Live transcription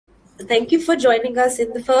Thank you for joining us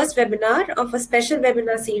in the first webinar of a special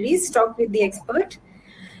webinar series, Talk with the Expert.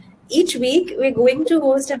 Each week, we're going to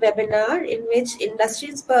host a webinar in which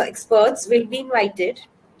industry experts will be invited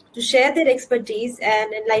to share their expertise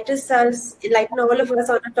and enlighten all of us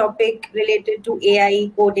on a topic related to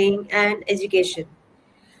AI, coding, and education.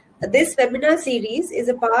 This webinar series is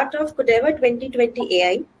a part of Codeavour 2020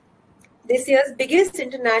 AI, this year's biggest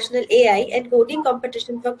international AI and coding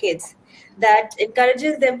competition for kids that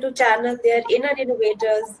encourages them to channel their inner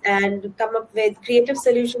innovators and come up with creative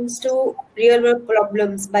solutions to real-world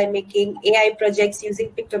problems by making AI projects using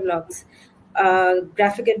PictoBlox, a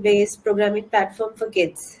graphical-based programming platform for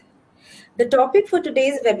kids. The topic for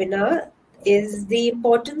today's webinar is the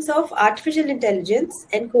importance of artificial intelligence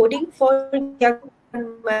and coding for young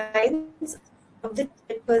minds of the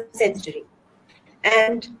 21st century.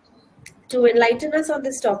 And to enlighten us on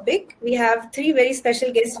this topic, we have three very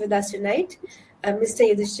special guests with us tonight, Mr.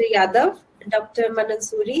 Yudhisther Yadav, Dr. Manan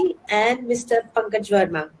Suri, and Mr. Pankaj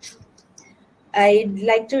Verma. I'd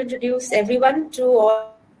like to introduce everyone to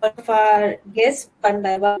all of our guests one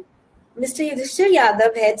by one. Mr. Yudhisther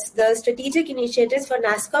Yadav heads the Strategic Initiatives for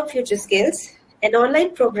NASSCOM FutureSkills, an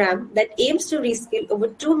online program that aims to reskill over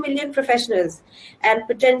 2 million professionals and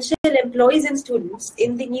potential employees and students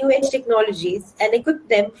in the new age technologies and equip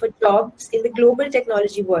them for jobs in the global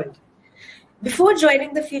technology world. Before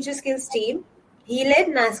joining the FutureSkills team, he led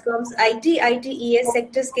NASSCOM's ITES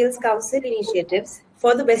Sector Skills Council initiatives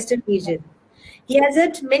for the Western region. He has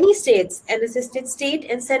helped many states and assisted state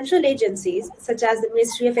and central agencies such as the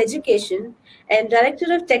Ministry of Education and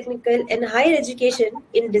Director of Technical and Higher Education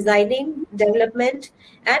in designing, development,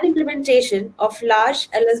 and implementation of large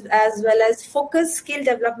as well as focused skill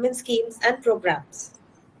development schemes and programs.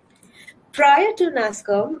 Prior to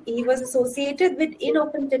NASSCOM, he was associated with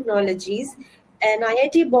InOpen Technologies, an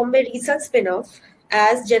IIT Bombay research spin-off,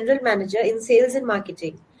 as General Manager in Sales and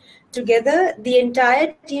Marketing. Together, the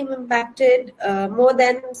entire team impacted more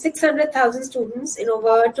than 600,000 students in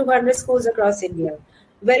over 200 schools across India.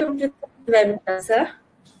 Welcome to the webinar, sir.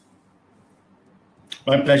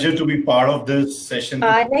 My pleasure to be part of this session.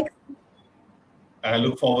 Next. I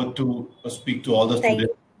look forward to speak to all the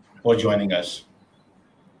students for joining us.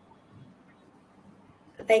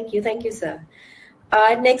 Thank you, sir.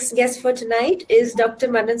 Our next guest for tonight is Dr.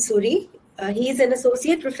 Manan Suri. He is an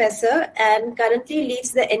associate professor and currently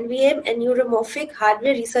leads the NVM and Neuromorphic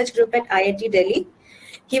Hardware Research Group at IIT Delhi.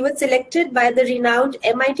 He was selected by the renowned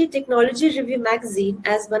MIT Technology Review magazine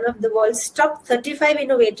as one of the world's top 35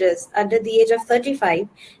 innovators under the age of 35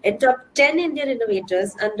 and top 10 Indian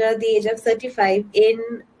innovators under the age of 35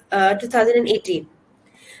 in 2018.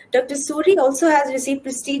 Dr. Suri also has received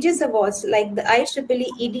prestigious awards like the IEEE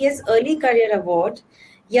EDS Early Career Award,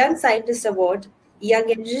 Young Scientist Award,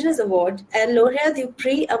 Young Engineers Award, and Laureate du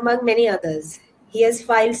Prix, among many others. He has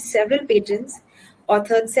filed several patents,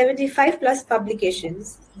 authored 75 plus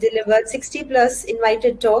publications, delivered 60 plus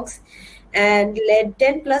invited talks, and led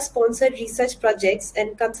 10 plus sponsored research projects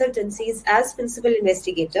and consultancies as principal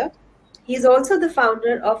investigator. He is also the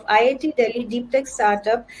founder of IIT Delhi deep tech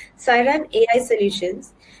startup Siren AI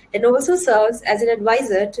Solutions and also serves as an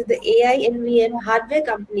advisor to the AI NVM hardware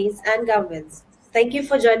companies and governments. Thank you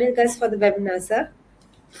for joining us for the webinar, sir.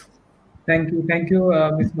 Thank you,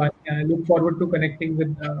 Ms. Bani. I look forward to connecting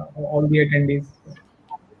with all the attendees.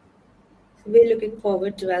 We're looking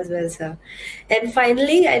forward to as well, sir. And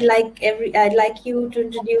finally, I'd like you to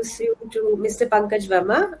introduce you to Mr. Pankaj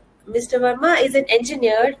Verma. Mr. Verma is an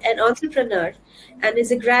engineer and entrepreneur and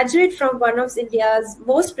is a graduate from one of India's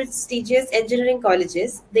most prestigious engineering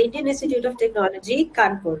colleges, the Indian Institute of Technology,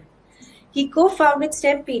 Kanpur. He co-founded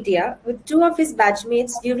STEMpedia with two of his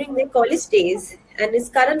batchmates during their college days and is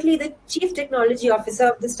currently the Chief Technology Officer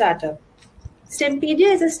of the startup.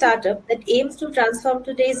 STEMpedia is a startup that aims to transform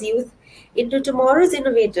today's youth into tomorrow's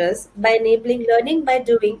innovators by enabling learning by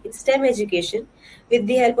doing in STEM education with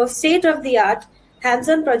the help of state-of-the-art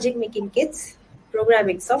hands-on project-making kits,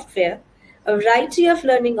 programming software, a variety of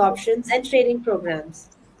learning options, and training programs.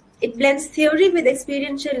 It blends theory with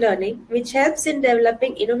experiential learning, which helps in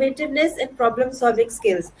developing innovativeness and problem-solving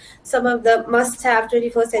skills, some of the must-have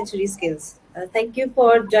 21st century skills. Thank you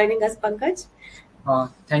for joining us, Pankaj.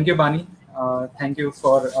 Thank you, Bani. Thank you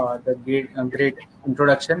for the great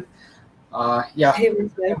introduction. Looking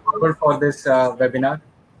forward for this webinar.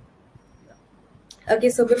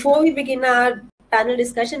 Okay, so before we begin our panel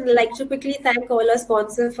discussion, I'd like to quickly thank all our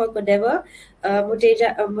sponsors for Codeavour,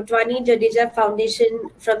 Mutwani Jadeja Foundation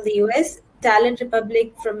from the US, Talent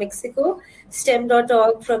Republic from Mexico,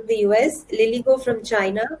 STEM.org from the US, Liligo from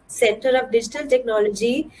China, Center of Digital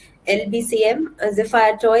Technology LBCM,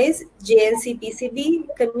 Zephyr Toys, JLC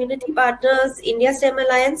PCB, community partners, India STEM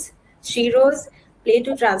Alliance, Shiros, Play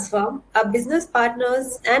to Transform, our business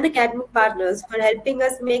partners and academic partners for helping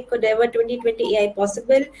us make Codeavour 2020 AI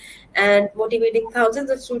possible and motivating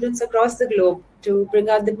thousands of students across the globe to bring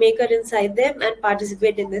out the maker inside them and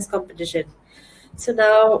participate in this competition. So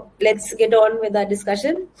now let's get on with our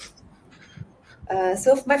discussion.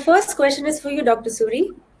 So my first question is for you, Dr.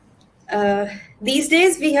 Suri. These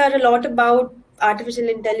days, we hear a lot about artificial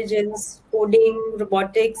intelligence, coding,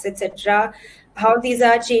 robotics, etc. How these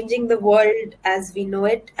are changing the world as we know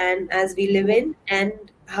it and as we live in, and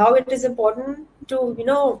how it is important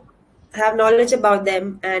to, have knowledge about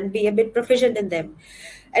them and be a bit proficient in them.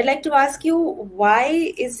 I'd like to ask you,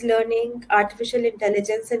 why is learning artificial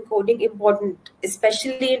intelligence and coding important,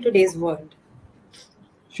 especially in today's world?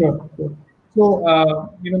 Sure. So,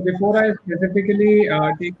 before I specifically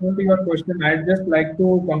take on to your question, I'd just like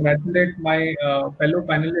to congratulate my fellow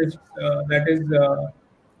panelists, that is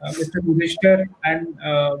Mr. Yudhisther and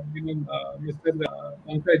Mr.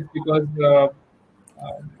 Pankaj, because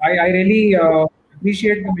I really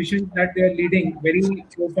appreciate the missions that they are leading, very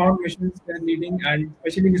profound missions they are leading, and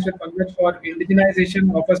especially Mr. Pankaj for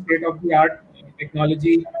indigenization of a state-of-the-art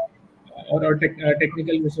technology or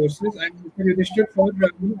technical resources, and Mr. Yudhishthir for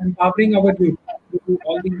empowering our youth to do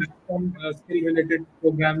all the NASSCOM skill-related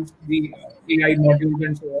programs, the AI modules,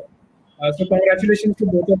 and so on. So congratulations to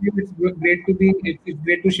both of you. It's great to be. It's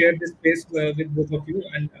great to share this space with both of you,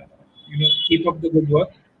 and keep up the good work.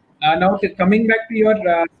 Now, coming back to your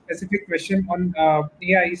specific question on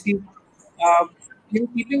AI, see,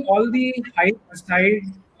 keeping all the hype aside,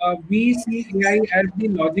 we see AI as the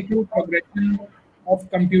logical progression of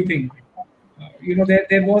computing.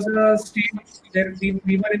 There was a state there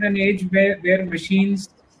we were in an age where machines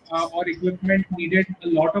or equipment needed a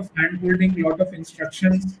lot of hand-holding, a lot of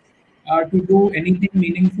instructions to do anything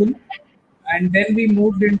meaningful. And then we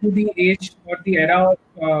moved into the age or the era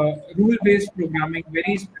of rule-based programming,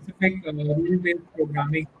 very specific rule-based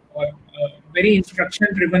programming, or very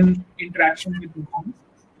instruction-driven interaction with machines.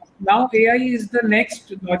 Now AI is the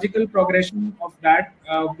next logical progression of that.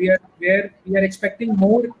 We are expecting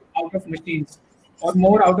more out of machines, or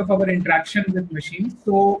more out of our interaction with machines.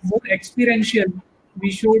 So more experiential.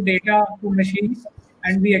 We show data to machines,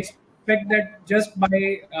 and we expect that just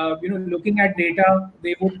by looking at data,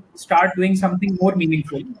 they would start doing something more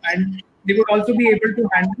meaningful, and they would also be able to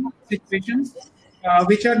handle situations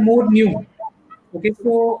which are more new. Okay,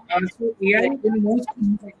 so AI in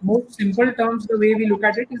most simple terms, the way we look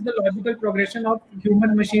at it is the logical progression of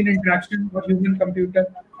human-machine interaction or human-compute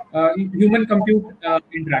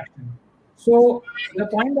interaction. So the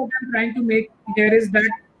point that I'm trying to make here is that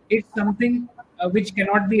it's something which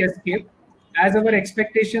cannot be escaped. As our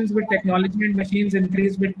expectations with technology and machines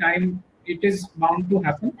increase with time, it is bound to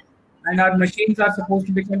happen, and our machines are supposed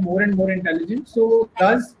to become more and more intelligent. So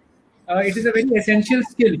thus, it is a very essential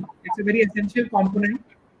skill. It's a very essential component,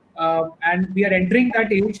 and we are entering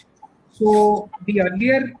that age. So the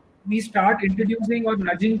earlier we start introducing or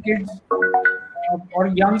nudging kids or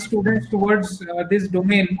young students towards this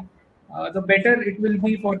domain, the better it will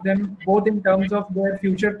be for them, both in terms of their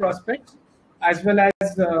future prospects as well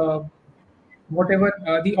as whatever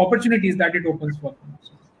the opportunities that it opens for them.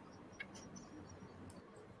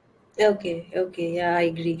 Okay, yeah, I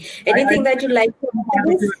agree. Anything that you like to add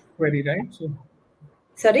to this? Query, right? So,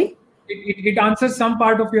 sorry? It answers some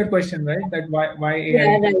part of your question, right? That why AI.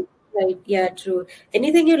 Yeah, right. Yeah, true.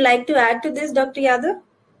 Anything you'd like to add to this, Dr. Yadav?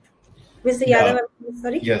 Mr. Yadav,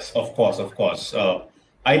 sorry? Yes, of course.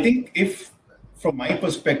 I think from my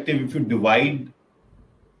perspective, if you divide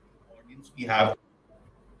the audience we have.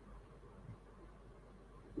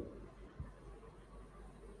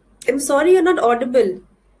 I'm sorry, you're not audible.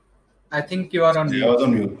 I think you are on mute. I was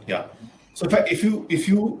on mute, yeah. So if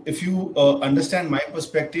you understand my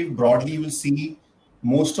perspective broadly, you will see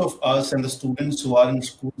most of us and the students who are in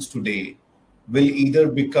schools today will either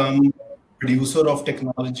become producer of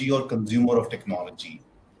technology or consumer of technology.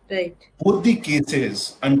 Right. Both the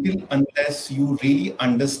cases, unless you really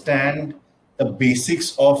understand the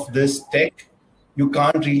basics of this tech, you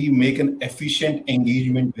can't really make an efficient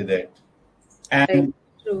engagement with it. And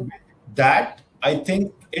that, I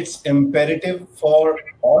think it's imperative for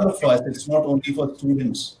all of us. It's not only for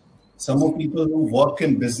students. Some of people who work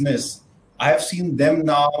in business, I have seen them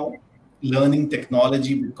now learning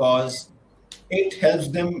technology because it helps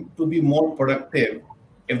them to be more productive.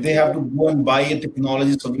 If they have to go and buy a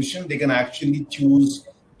technology solution, they can actually choose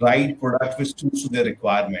right product which suits to their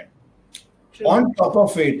requirement. True. On top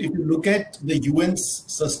of it, if you look at the UN's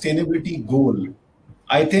sustainability goal,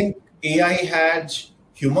 I think AI has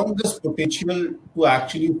humongous potential to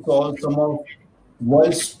actually solve some of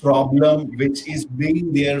world's problem, which is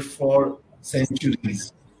being there for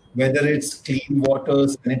centuries, whether it's clean water,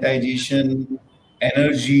 sanitization,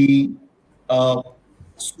 energy, so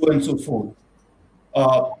and so forth.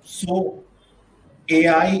 So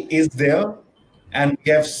AI is there, and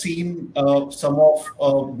we have seen some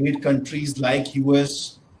of great countries like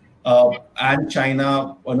US and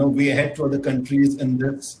China, way ahead to other countries in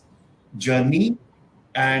this journey.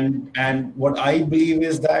 And what I believe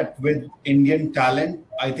is that with Indian talent,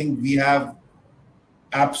 I think we have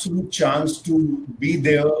absolute chance to be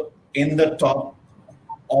there in the top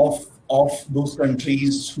of those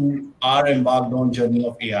countries who are embarked on journey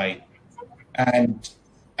of AI. And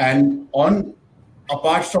on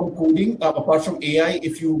apart from coding, apart from AI,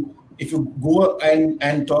 if you go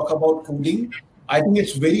and talk about coding, I think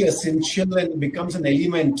it's very essential and becomes an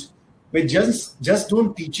element which just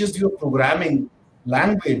don't teaches you a programming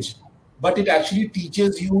language, but it actually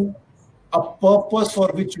teaches you a purpose for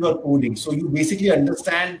which you are coding. So you basically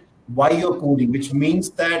understand why you're coding, which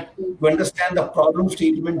means that you understand the problem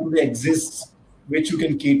statement that exists, which you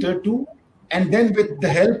can cater to. And then with the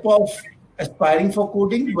help of aspiring for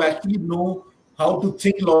coding, you actually know how to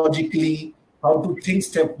think logically, how to think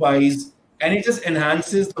stepwise, and it just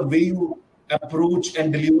enhances the way you approach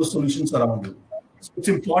and deliver solutions around you. So it's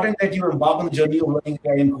important that you embark on the journey of learning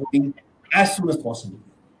AI and coding as soon as possible.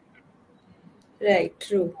 Right,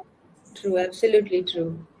 true, absolutely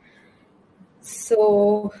true.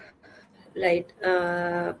 So, right,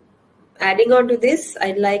 adding on to this,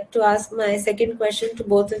 I'd like to ask my second question to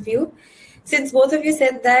both of you. Since both of you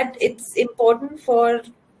said that it's important for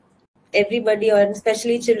everybody, or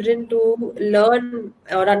especially children, to learn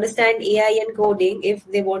or understand AI and coding if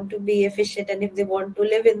they want to be efficient and if they want to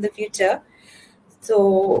live in the future.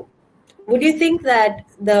 So, would you think that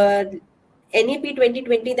the NEP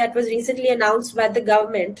 2020 that was recently announced by the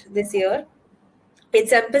government this year,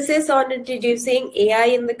 its emphasis on introducing AI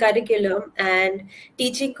in the curriculum and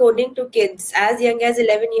teaching coding to kids as young as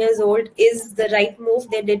 11 years old, is the right move?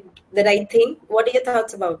 They did the right thing. What are your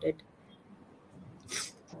thoughts about it?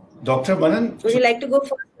 Dr. Manan, would you like to go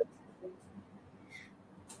first?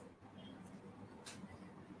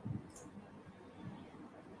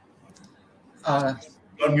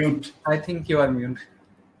 You're mute. I think you are mute.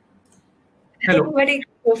 Hello. Everybody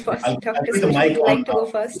go first. I'll Dr. put the Sush, mic would you on like to go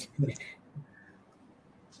first?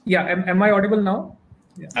 Yeah, am I audible now?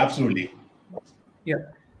 Yeah. Absolutely. Yeah.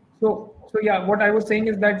 So yeah, what I was saying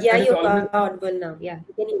is that yeah, you're audible now. Yeah,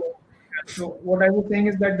 anyway. So what I was saying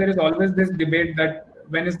is that there is always this debate that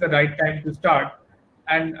when is the right time to start,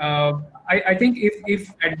 and I think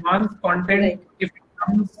if advanced content, right, if it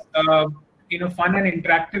comes in a fun and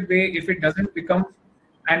interactive way, if it doesn't become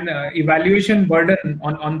an evaluation burden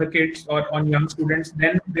on the kids or on young students,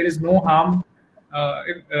 then there is no harm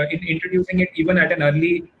in introducing it even at an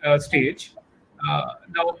early stage.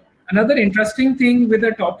 Now, another interesting thing with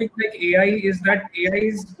a topic like AI is that AI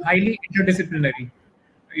is highly interdisciplinary.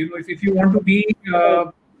 If you want to be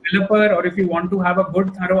a developer, or if you want to have a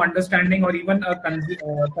good, thorough understanding, or even a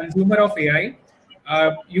consumer of AI,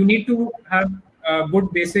 you need to have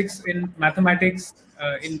good basics in mathematics,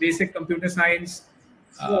 in basic computer science.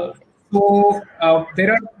 So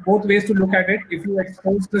there are both ways to look at it. If you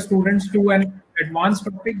expose the students to an advanced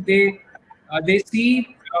topic, they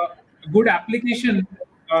see good application,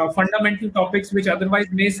 fundamental topics which otherwise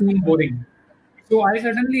may seem boring. So I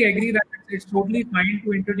certainly agree that it's totally fine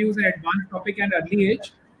to introduce an advanced topic at an early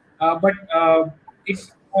age, but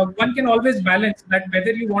one can always balance that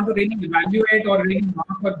whether you want to really evaluate or really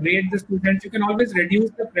mark or grade the students, you can always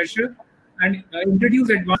reduce the pressure and introduce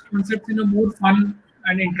advanced concepts in a more fun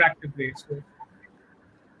and interactive way. So.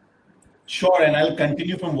 Sure, and I'll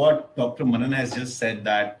continue from what Dr. Manan has just said,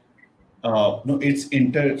 that it's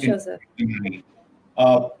interdisciplinary.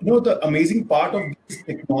 The amazing part of this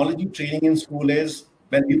technology training in school is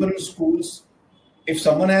when we were in schools, if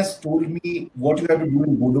someone has told me what you have to do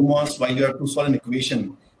in Bodomos, why you have to solve an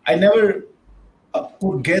equation, I never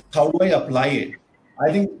could guess how do I apply it.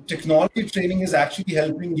 I think technology training is actually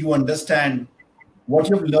helping you understand what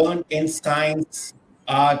you've learned in science,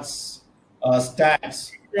 arts,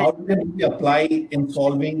 stats, how you can really apply in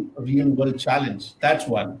solving a real world challenge. That's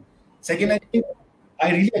one. Second, I think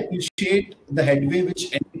I really appreciate the headway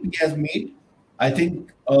which NEP has made. I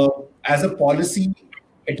think as a policy,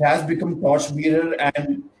 it has become torchbearer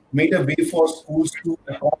and made a way for schools to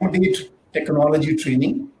accommodate technology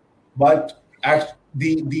training. But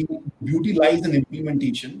the beauty lies in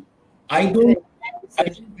implementation. I don't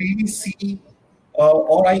really see,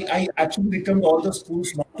 or I actually recommend all the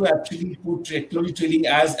schools not to actually put technology training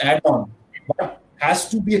as add-on, but has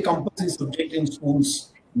to be a compulsory subject in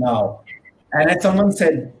schools now. And as someone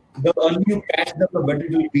said, the earlier you catch them, the better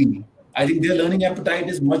it will be. I think their learning appetite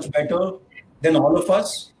is much better than all of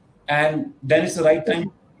us. And then it's the right time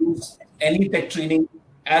to use any tech training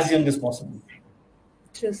as young as possible.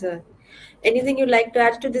 True, sir. Anything you'd like to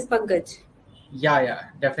add to this, Pankaj? Yeah,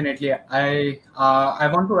 definitely. I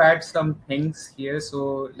want to add some things here.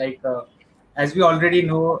 So, like, as we already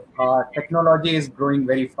know, technology is growing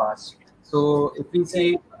very fast. So, if we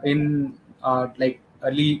see in like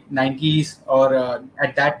early 90s or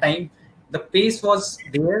at that time, the pace was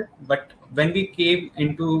there. But when we came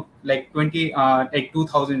into like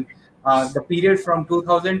 2000, the period from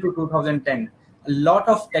 2000 to 2010, a lot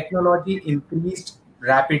of technology increased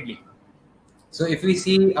rapidly. So if we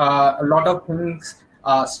see a lot of things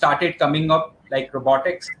started coming up, like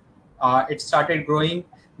robotics, it started growing.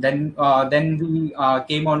 Then we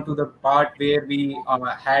came on to the part where we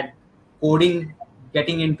had coding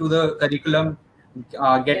getting into the curriculum,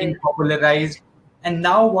 getting popularized. And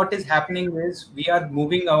now what is happening is we are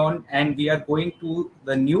moving on and we are going to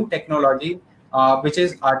the new technology, which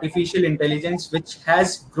is artificial intelligence, which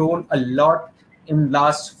has grown a lot in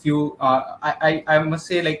last few. I must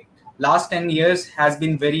say, like, last 10 years has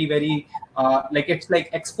been very like, it's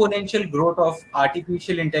like exponential growth of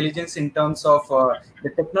artificial intelligence in terms of the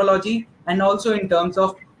technology, and also in terms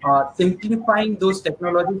of simplifying those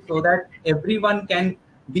technologies so that everyone can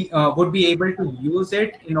be would be able to use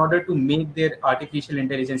it in order to make their artificial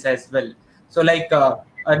intelligence as well. So like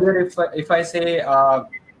earlier, if I say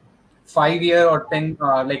 5 year or 10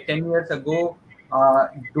 like 10 years ago,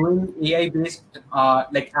 doing AI based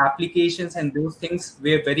like applications and those things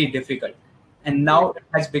were very difficult, and now it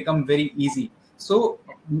has become very easy. So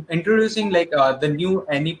introducing like the new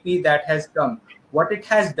NEP that has come, what it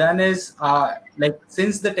has done is like,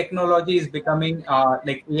 since the technology is becoming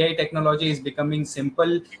like AI technology is becoming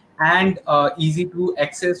simple and easy to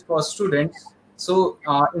access for students, so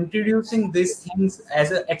introducing these things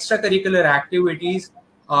as a extracurricular activities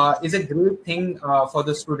is a great thing for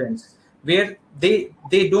the students, where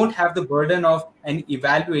they don't have the burden of an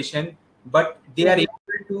evaluation, but they are able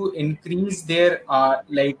to increase their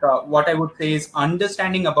like what I would say is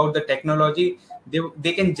understanding about the technology.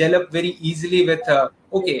 They can gel up very easily with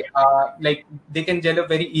like they can gel up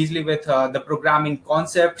very easily with the programming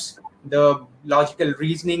concepts, the logical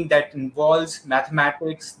reasoning that involves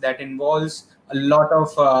mathematics, that involves a lot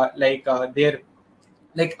of their,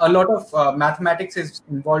 like, a lot of mathematics is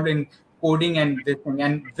involved in coding and this thing.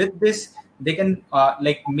 And with this, they can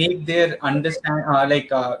like make their understand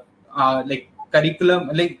like curriculum,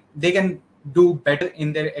 like they can do better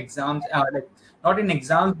in their exams, like not in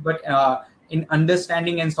exams, but in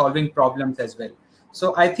understanding and solving problems as well.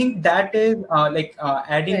 So I think that is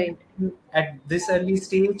adding at this early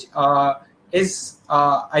stage is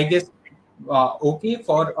I guess okay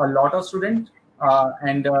for a lot of students,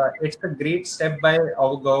 and it's a great step by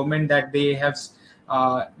our government that they have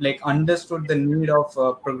like understood the need of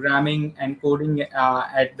programming and coding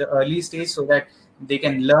at the early stage, so that they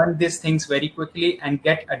can learn these things very quickly and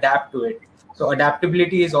get adapt to it. So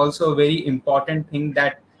adaptability is also a very important thing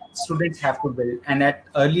that students have to build, and at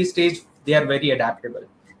early stage they are very adaptable.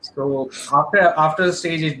 So after the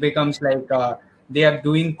stage, it becomes like they are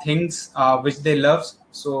doing things which they love.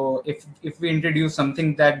 So if we introduce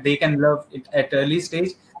something that they can love it at early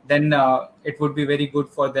stage, then it would be very good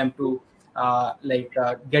for them to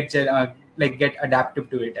get adaptive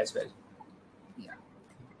to it as well.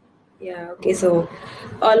 Yeah, okay. So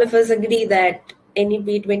all of us agree that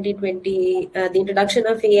NEP 2020, the introduction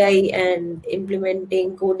of AI and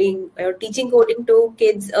implementing coding or teaching coding to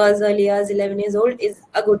kids as early as 11 years old is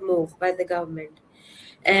a good move by the government.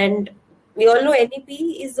 And we all know NEP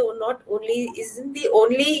isn't the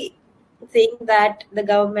only thing that the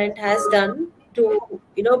government has done to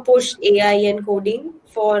push AI and coding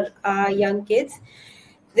for young kids.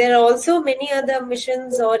 There are also many other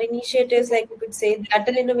missions or initiatives, like we could say the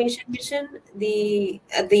Atal Innovation Mission, the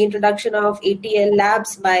introduction of ATL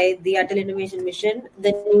labs by the Atal Innovation Mission,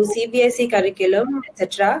 the new CBSE curriculum,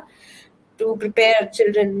 etc., to prepare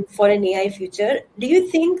children for an AI future. Do you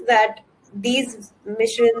think that these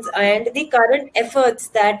missions and the current efforts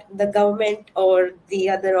that the government or the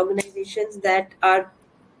other organizations that are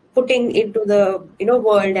putting into the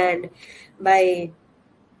world, and by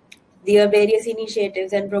the various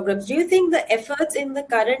initiatives and programs, do you think the efforts in the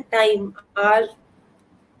current time are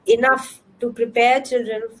enough to prepare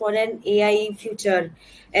children for an AI future?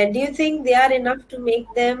 And do you think they are enough to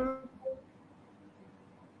make them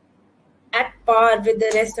at par with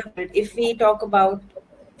the rest of it? If we talk about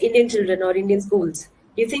Indian children or Indian schools,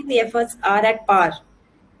 do you think the efforts are at par?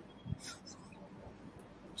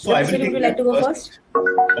 So I will Suri, take would you like to go first?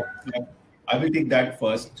 I will take that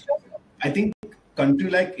first. I think country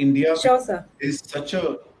like India Sure, sir. is such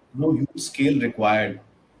a huge scale required.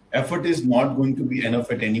 Effort is not going to be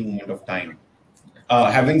enough at any moment of time.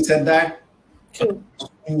 Having said that, True.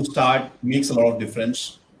 you start makes a lot of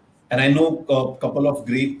difference. And I know a couple of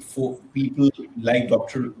great people like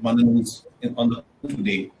Dr. Manan, who's on the call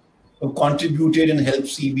today, who contributed and helped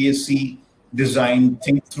CBSE design,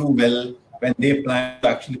 think through well when they plan to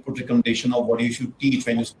actually put recommendation of what you should teach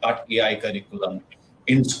when you start AI curriculum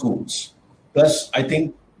in schools. Plus, I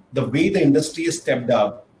think the way the industry has stepped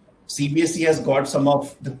up, CBSE has got some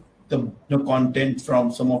of the content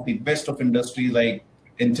from some of the best of industries like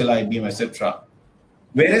Intel, IBM, etc.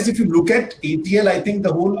 Whereas if you look at ATL, I think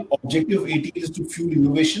the whole objective of ATL is to fuel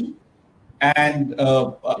innovation. And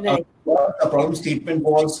Right. the problem statement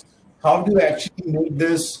was, how do you actually make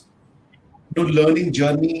this learning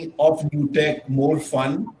journey of new tech more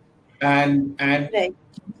fun and Right.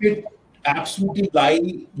 keep it absolutely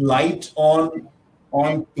light on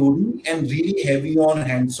theory and really heavy on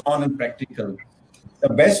hands-on and practical. The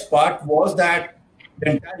best part was that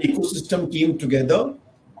the entire ecosystem came together.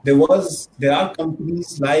 There are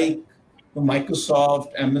companies like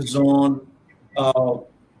Microsoft, Amazon,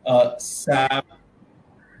 SAP,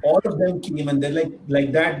 all of them came, and they're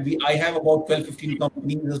like that. I have about 12, 15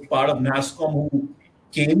 companies as part of NASSCOM who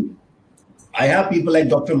came. I have people like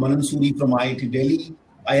Dr. Manan Suri from IIT Delhi.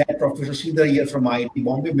 I have Professor Yudhisther Yadav from IIT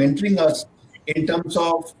Bombay mentoring us in terms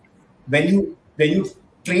of when you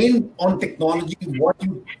train on technology, what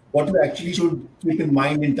you actually should keep in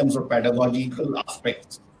mind in terms of pedagogical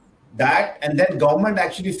aspects. That and then government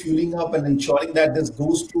actually fueling up and ensuring that this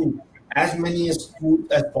goes to as many schools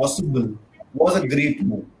as possible was a great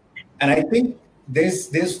move. And I think there's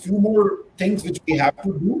few more things which we have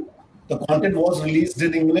to do. The content was released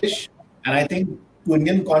in English, and I think to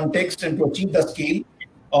Indian context and to achieve the scale,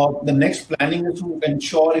 the next planning is to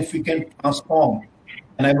ensure if we can transform,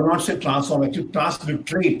 and I will not say transform, actually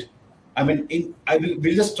transliterate. I mean,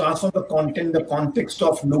 we'll just transform the content, the context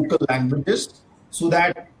of local languages, so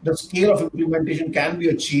that the scale of implementation can be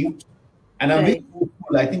achieved. And I'm very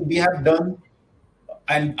hopeful. I think we have done,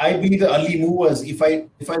 and I believe the early movers. If I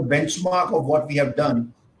benchmark of what we have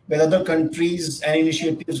done with other countries and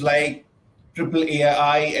initiatives like Triple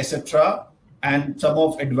AI, etc., and some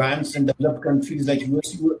of advanced and developed countries like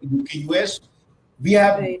US, UK, US, we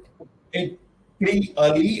have it pretty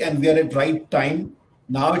early and we are at right time.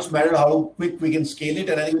 Now it's a matter of how quick we can scale it,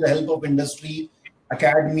 and I think with the help of industry,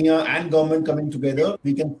 academia, and government coming together,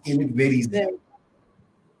 we can scale it very easily. Right.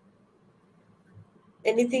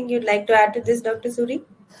 Anything you'd like to add to this, Dr. Suri?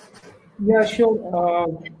 Yeah, sure.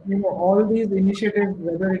 All these initiatives,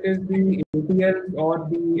 whether it is the ATL or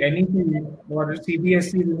the NEP or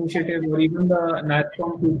CBSE's initiative or even the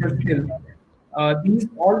NASSCOM FutureSkills,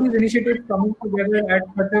 all these initiatives coming together at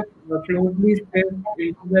such a closely spaced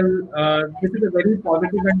interval, this is a very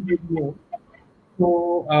positive and big move.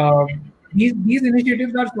 So these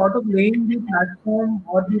initiatives are sort of laying the platform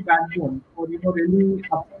or the backbone for really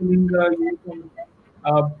upskilling the youth and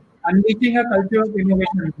unleashing a culture of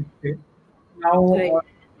innovation. Now,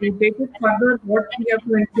 to take it further, what we have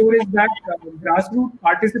to ensure is that grassroots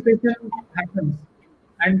participation happens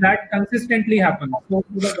and that consistently happens. So,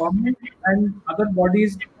 the government and other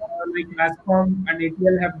bodies like NASSCOM and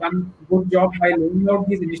ATL have done a good job by laying out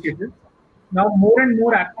these initiatives. Now, more and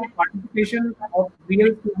more active participation of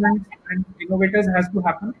real students and innovators has to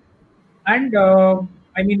happen. And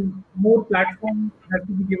more platform has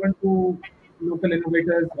to be given to local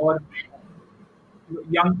innovators or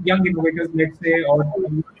young innovators, let's say, or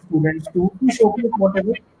students to showcase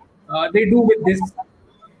whatever they do with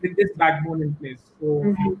this backbone in place.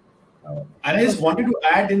 So, and I just wanted to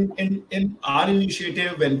add in our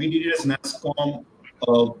initiative when we did it as NASSCOM,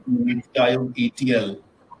 ATL.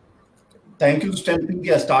 Thank you to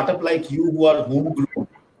STEMpedia, a startup like you who are homegrown,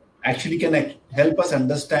 actually can help us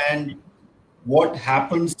understand what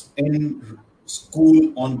happens in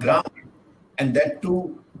school on ground, and that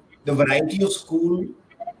too. The variety of school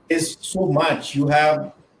is so much. You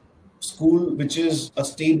have school which is a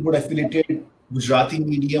state board affiliated Gujarati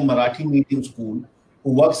medium, Marathi medium school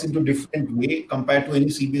who works into different way compared to any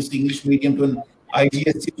CBSE English medium to an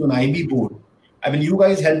IGSC to an IB board. I mean, you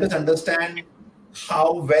guys help us understand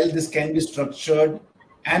how well this can be structured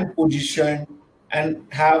and positioned and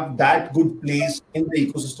have that good place in the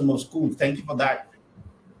ecosystem of schools. Thank you for that.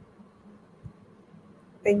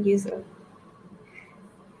 Thank you, sir.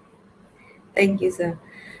 Thank you, sir.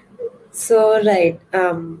 So, right.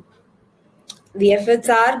 The efforts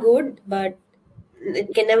are good, but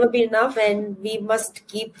it can never be enough, and we must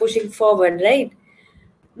keep pushing forward, right?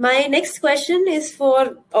 My next question is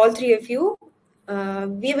for all three of you.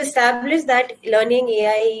 We've established that learning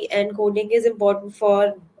AI and coding is important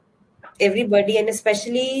for everybody, and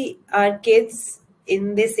especially our kids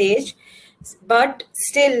in this age. But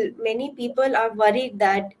still, many people are worried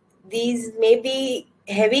that these may be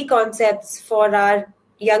heavy concepts for our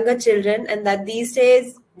younger children, and that these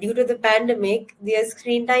days, due to the pandemic, their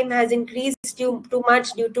screen time has increased too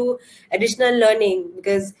much due to additional learning.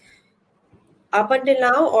 Because up until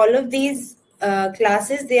now, all of these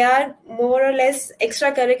classes, they are more or less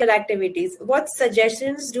extracurricular activities. What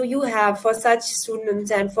suggestions do you have for such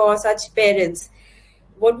students and for such parents?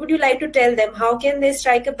 What would you like to tell them? How can they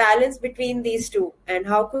strike a balance between these two, and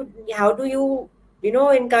how do you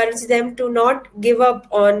encourage them to not give up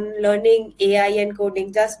on learning AI and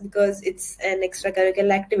coding just because it's an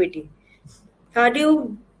extracurricular activity? How do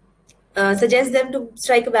you suggest them to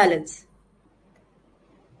strike a balance?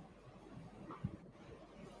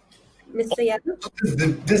 Mr.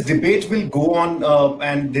 Yadav? This debate will go on,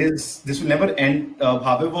 and this will never end.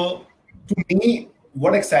 However, to me,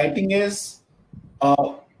 what exciting is,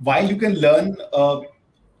 while you can learn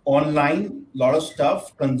online a lot of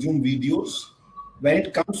stuff, consume videos, when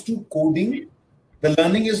it comes to coding, the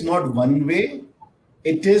learning is not one way;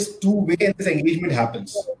 it is two way, and this engagement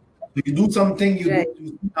happens. So you do something, Right. you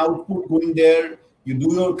see output going there, you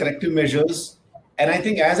do your corrective measures, and I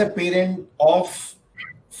think as a parent of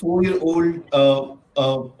 4-year-old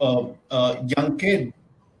young kid,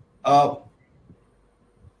 uh,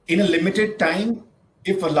 in a limited time,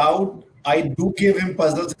 if allowed, I do give him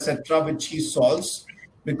puzzles, etc., which he solves,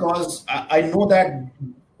 because I know that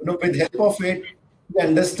with help of it, he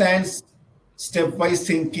understands stepwise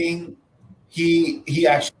thinking. He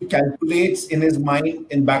actually calculates in his mind,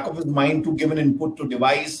 in back of his mind, to give an input to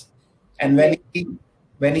device, and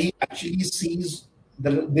when he actually sees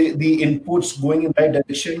the inputs going in the right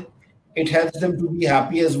direction, it helps them to be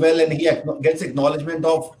happy as well, and he gets acknowledgement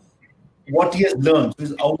of what he has learned. So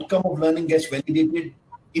his outcome of learning gets validated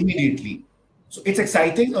immediately. So it's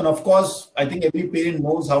exciting, and of course, I think every parent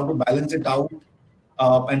knows how to balance it out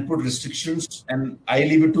and put restrictions, and I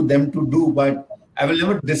leave it to them to do. But I will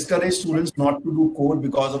never discourage students not to do code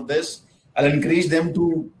because of this. I'll encourage them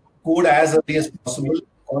to code as early as possible.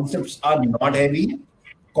 Concepts are not heavy.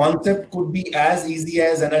 Concept could be as easy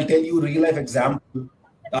as, and I'll tell you a real life example.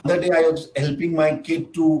 The other day, I was helping my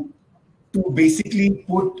kid to basically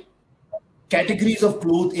put categories of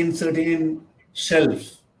clothes in certain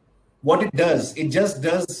shelf. What it does, it just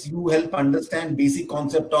does you help understand basic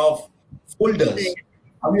concept of folders.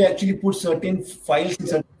 How you actually put certain files in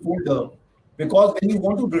certain folder. Because when you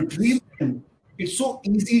want to retrieve them, it's so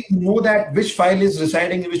easy to know that which file is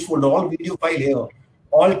residing in which folder. All video file here,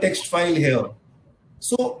 all text file here.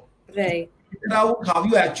 So Right. figure out how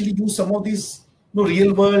you actually use some of these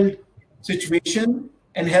real world situation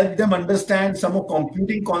and help them understand some of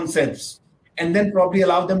computing concepts, and then probably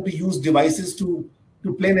allow them to use devices to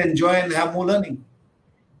play and enjoy and have more learning.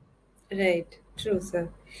 Right. True, sir.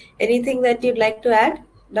 Anything that you'd like to add,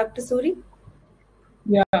 Dr. Suri?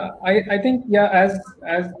 Yeah, I think, yeah, as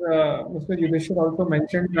Mr. Yudhishthir also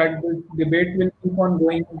mentioned, that this debate will keep on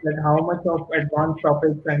going, that how much of advanced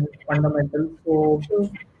topics and fundamentals. So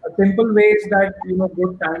a simple way is that,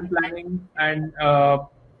 good time planning, and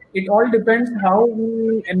it all depends how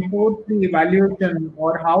we enforce the evaluation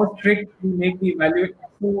or how strict we make the evaluation.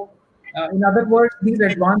 So in other words, these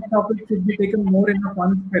advanced topics should be taken more in a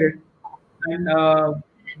fun spirit, and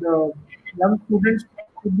the young students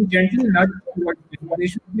should be gently nudged towards it. They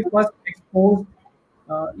should be first exposed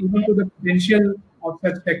even to the potential of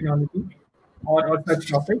such technology or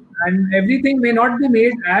such topic. And everything may not be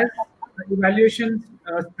made as evaluation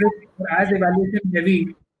strict or as evaluation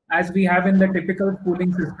heavy as we have in the typical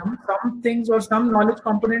schooling system. Some things or some knowledge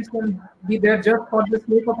components can be there just for the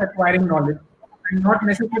sake of acquiring knowledge, and not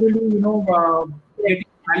necessarily, getting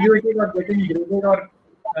evaluated or getting graded or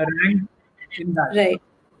ranked in that. Right.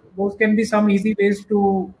 Those can be some easy ways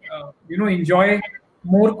to, enjoy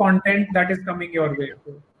more content that is coming your way.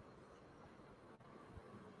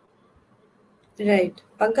 Right.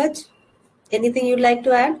 Pankaj, anything you'd like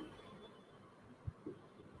to add?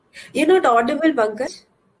 You're not audible, Pankaj.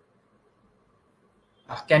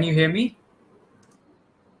 Can you hear me?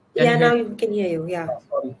 Now you can hear you. Yeah.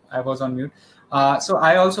 Sorry, I was on mute. So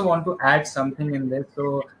I also want to add something in this.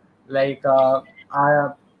 So, like,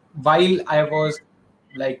 while I was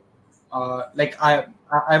like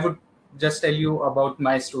I would just tell you about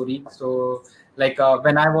my story. So, like,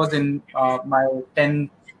 when I was in my 10th,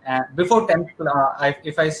 before 10th,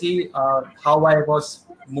 if I see how I was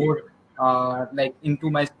more like into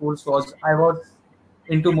my schools, was I was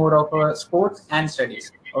into more of sports and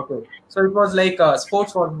studies. Okay, so it was like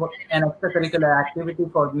sports was an extracurricular activity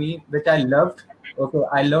for me, which I loved. Okay,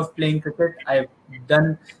 I love playing cricket. I've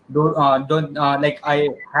done don't like I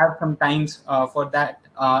have some times for that,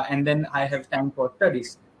 and then I have time for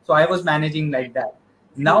studies. So I was managing like that.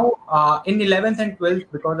 Now in 11th and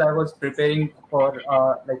 12th, because I was preparing for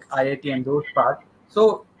like IIT and those parts.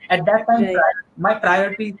 So at that time, Right. my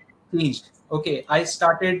priority changed. Okay, I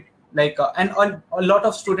started like and a lot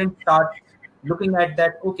of students start looking at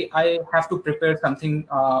that. Okay, I have to prepare something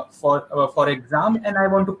for exam, and I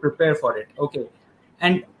want to prepare for it. Okay,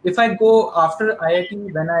 and if I go after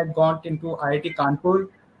IIT, when I got into IIT Kanpur,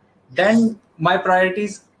 then my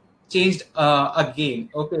priorities changed again.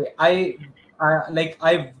 Okay, I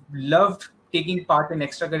loved taking part in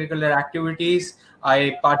extracurricular activities.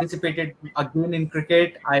 I participated again in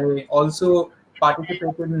cricket. I also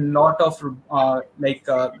participated in a lot of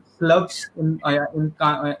clubs in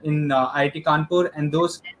IIT Kanpur, and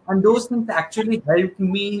those things actually helped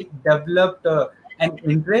me develop an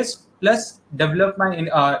interest, plus develop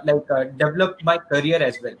my career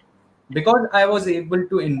as well, because I was able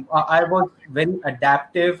to I was very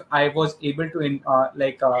adaptive. I was able to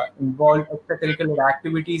involve extracurricular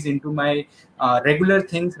activities into my regular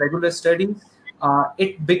things, regular studies.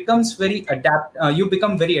 It becomes very you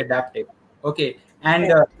become very adaptive. Okay,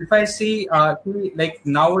 and if I see like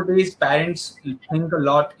nowadays parents think a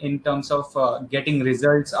lot in terms of getting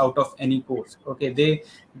results out of any course. Okay,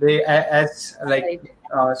 as like Right.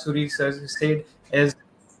 Suri sir said, is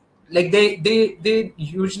like they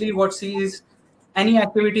usually what see is any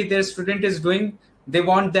activity their student is doing, they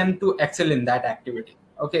want them to excel in that activity.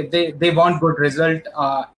 Okay, they want good result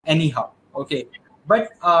anyhow. Okay, but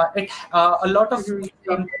a lot of Mhm. things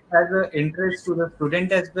come as an interest to the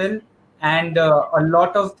student as well, and a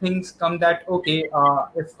lot of things come that okay,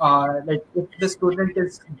 if the student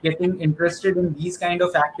is getting interested in these kind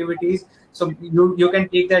of activities, so you can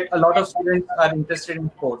take that a lot of students are interested in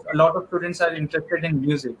sports, a lot of students are interested in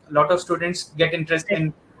music, a lot of students get interested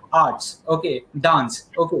in arts. Okay, dance.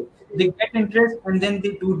 Okay, they get interest and then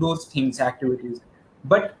they do those things, activities,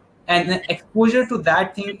 but an exposure to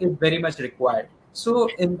that thing is very much required. So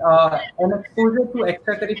in an exposure to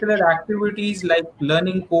extracurricular activities like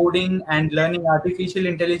learning coding and learning artificial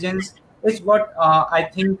intelligence is what I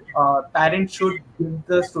think parents should give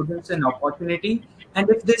the students an opportunity. And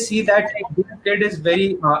if they see that this kid is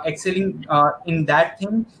very excelling in that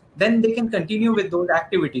thing, then they can continue with those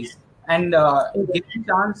activities, and giving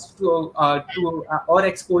chance to or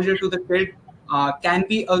exposure to the kid can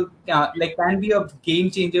be a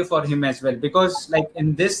game changer for him as well, because like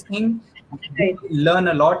in this thing they Right. learn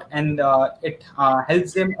a lot, and it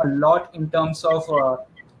helps them a lot in terms of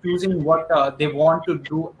choosing what they want to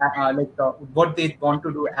do, what they want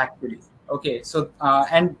to do actually. Okay, so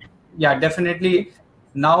and yeah, definitely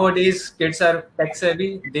nowadays kids are tech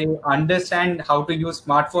savvy. They understand how to use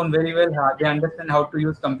smartphone very well. They understand how to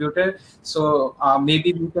use computer. So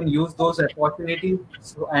maybe we can use those opportunities,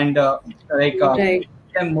 and Right.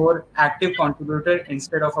 them more active contributor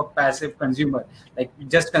instead of a passive consumer. Like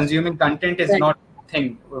just consuming content is Right. not a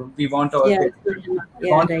thing we want our Yeah. kids. We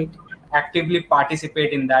Yeah. want Right. to actively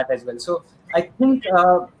participate in that as well. So I think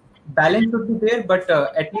balance should be there, but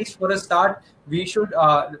at least for a start, we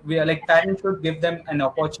are like parents should give them an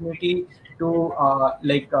opportunity to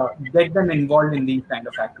get them involved in these kind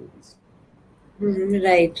of activities. Mhm.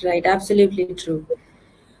 Right. Right. Absolutely true.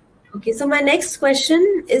 Okay, so my next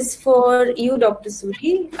question is for you, Dr.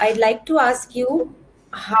 Suri. I'd like to ask you,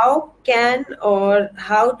 how can or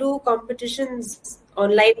how do competitions,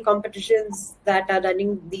 online competitions that are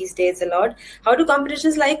running these days a lot, how do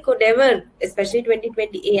competitions like Codeavour, especially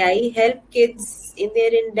 2020 AI, help kids in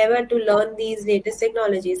their endeavor to learn these latest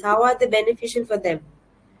technologies? How are they beneficial for them?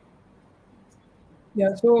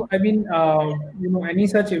 Yeah, so I mean, any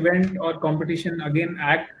such event or competition again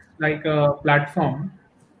acts like a platform,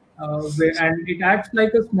 and it acts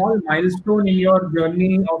like a small milestone in your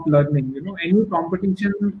journey of learning. Any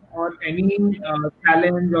competition or any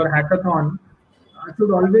challenge or hackathon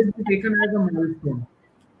should always be taken as a milestone.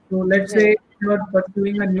 So let's say Right. you're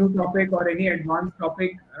pursuing a new topic or any advanced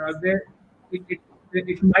topic, it, it,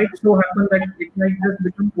 it might so happen that it might just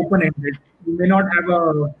become open-ended. You may not have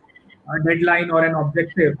a deadline or an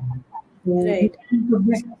objective. So these Right. things should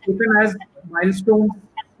be taken as milestones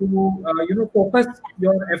to focus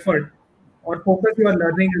your effort or focus your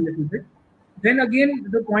learning a little bit. Then again,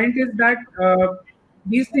 the point is that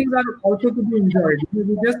these things are also to be enjoyed.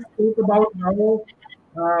 We just spoke about how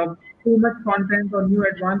too much content or new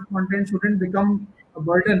advanced content shouldn't become a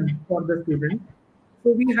burden for the student.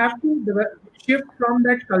 So we have to shift from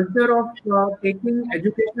that culture of taking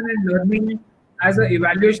education and learning as an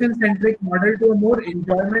evaluation-centric model to a more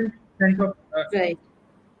enjoyment-centric. Right.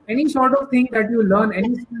 Any sort of thing that you learn,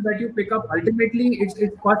 any skill that you pick up, ultimately it's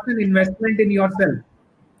first an investment in yourself.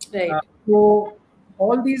 Right. So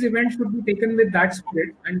all these events should be taken with that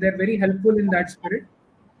spirit, and they're very helpful in that spirit.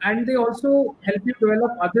 And they also help you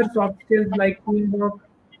develop other soft skills like teamwork,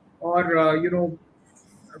 or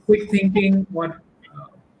quick thinking, or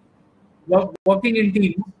working in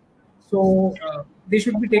teams. So they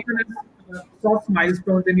should be taken as soft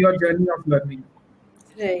milestones in your journey of learning.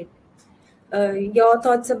 Right. Your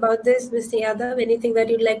thoughts about this, Mr. Yadav? Anything that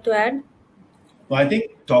you'd like to add? So I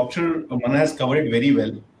think Dr. Manan has covered it very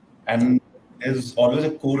well, and there's always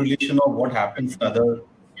a correlation of what happens in other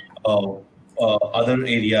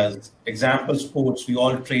areas. Example, sports. We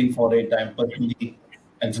all train for it. I'm personally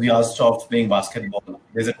enthusiastic of playing basketball.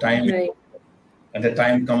 There's a time, Right. and the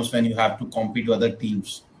time comes when you have to compete with other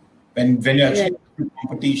teams. When you actually do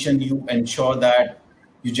competition, you ensure that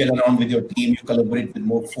you gel around with your team, you collaborate with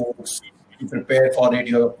more folks, you prepare for it,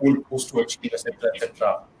 you have a goal post to achieve, etc.,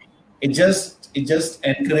 etc. It just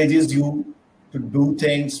encourages you to do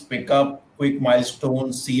things, pick up quick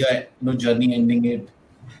milestones, see a journey ending it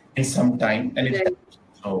in some time, and it helps.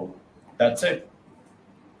 So that's it.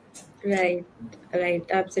 Right.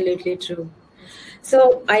 Absolutely true.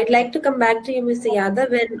 So I'd like to come back to you, Mr.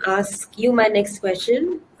 Yadav, and ask you my next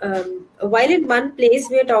question. While in one place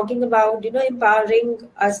we are talking about, empowering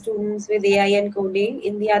our students with AI and coding,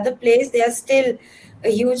 in the other place there are still a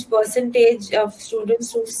huge percentage of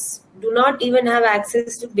students who do not even have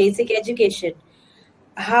access to basic education.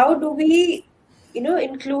 How do we,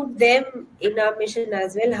 include them in our mission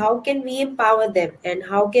as well? How can we empower them, and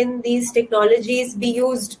how can these technologies be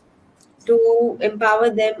used to empower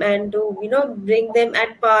them and to bring them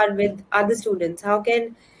at par with other students? How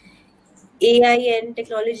can AI and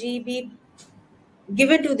technology be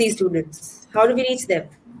given to these students? How do we reach them?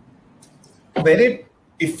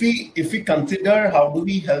 If we consider how do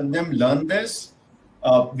we help them learn this,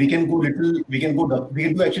 we can do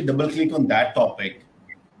actually double click on that topic.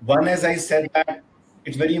 One, as I said, that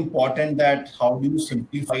it's very important that how do you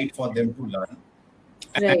simplify it for them to learn.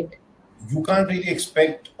 Right. You can't really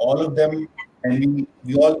expect all of them, and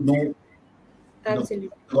we all know Absolutely.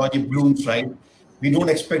 logic blooms, right? We don't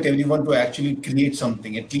expect everyone to actually create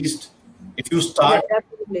something. At least if you start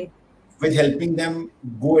with helping them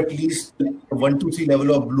go at least 1 to 3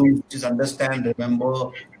 level of bloom, which is understand,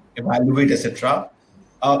 remember, evaluate, etc.,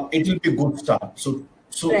 it will be a good start. So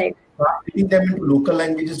putting them into local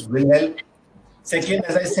languages will help. Second,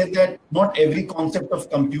 as I said, that not every concept of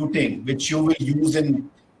computing, which you will use in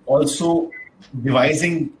also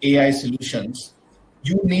devising AI solutions,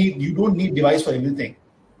 you don't need device for everything.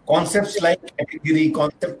 Concepts like category,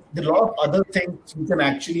 there are a lot of other things you can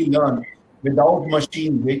actually learn without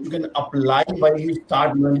machine, which you can apply while you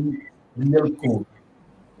start learning real code.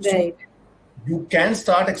 Right. So you can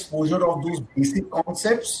start exposure of those basic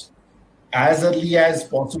concepts as early as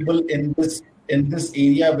possible in this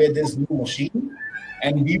area where there's no machine.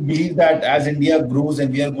 And we believe that as India grows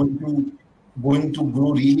and we are going to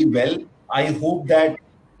grow really well, I hope that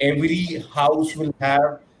every house will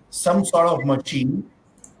have some sort of machine.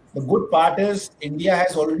 The good part is India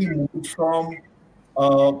has already moved from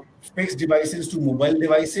fixed devices to mobile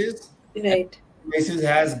devices. Right. Devices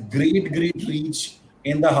has great reach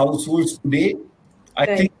in the households today. I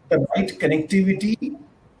think the right connectivity,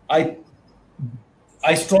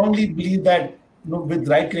 I strongly believe that with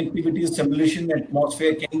right connectivity, simulation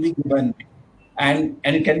atmosphere can be given, and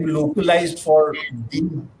it can be localized for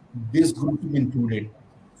this group to be included.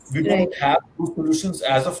 We don't have those solutions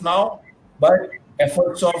as of now, but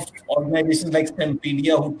efforts of organizations like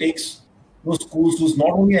STEMpedia, who takes those schools who's not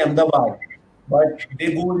only in Ahmedabad, but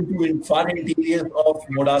they go into far interiors of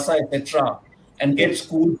Modasa, etc., and get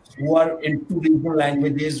schools who are into regional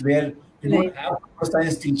languages where you don't have a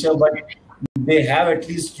science teacher, but they have at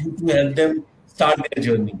least you to help them start their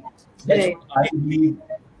journey. That's what I believe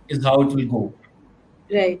is how it will go.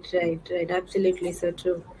 Right. Absolutely, so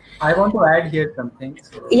true. I want to add here something.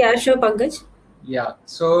 So, yeah, sure, Pankaj. Yeah.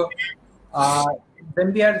 So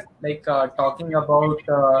when we are talking about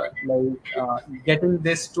getting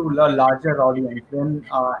this to a larger audience, then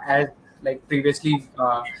as previously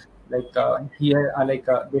here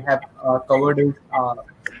they have covered is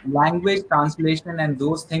language translation, and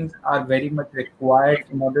those things are very much required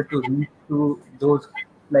in order to reach to those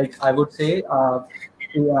I would say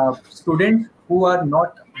students who are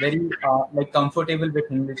not very comfortable with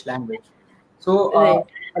English language. So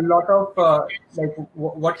a lot of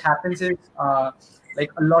what happens is a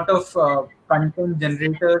lot of content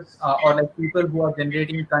generators or people who are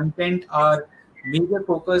generating content are their major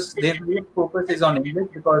focus is on English,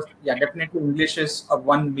 because yeah, definitely English is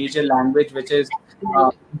one major language which is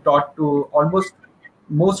taught to almost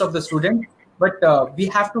most of the students. But we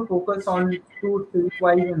have to focus on to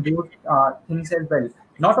streetwise and those things as well.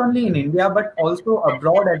 Not only in India but also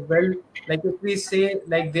abroad as well. Like if we say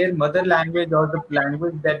like their mother language or the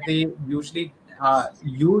language that they usually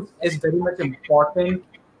use is very much important,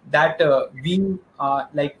 that we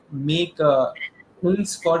like make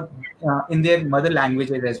things for in their mother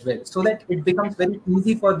languages as well, so that it becomes very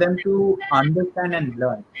easy for them to understand and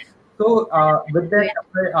learn. So with that,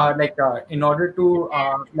 in order to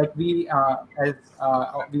like we as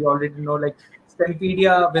we already know, like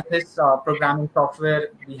STEMpedia with this programming software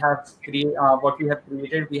we have what we have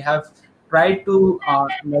created, we have tried to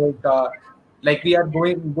like we are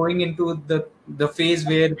going into the phase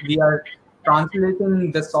where we are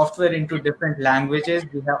translating the software into different languages.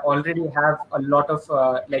 We have already have a lot of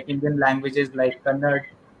like Indian languages like Kannada,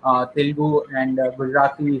 Telugu, and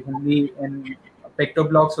Gujarati, Hindi, and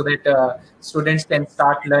PictoBlox, so that students can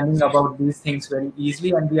start learning about these things very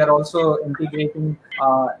easily. And we are also integrating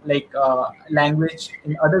language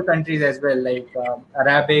in other countries as well, like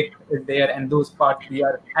Arabic is there, and those parts we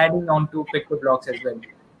are adding on to PictoBlox as well.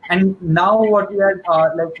 And now what we are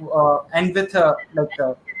and with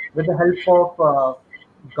the help of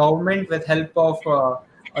government, with help of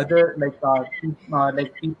other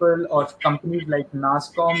people or companies like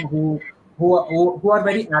NASSCOM, who are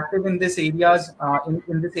very active in this areas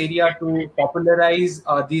in this area to popularize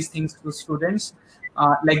these things to students,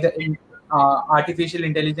 like the artificial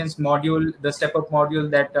intelligence module, the step up module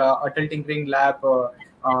that Atal Tinkering Lab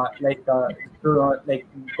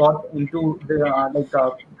got into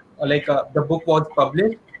the book was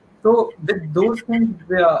published. So with those things,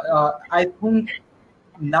 I think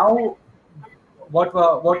now what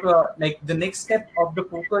like the next step of the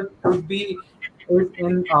focus should be is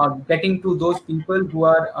in getting to those people who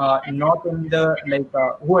are not in the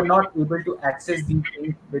who are not able to access these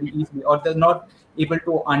things very easily, or they're not able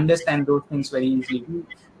to understand those things very easily.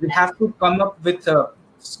 We have to come up with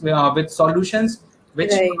solutions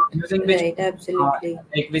which using which absolutely.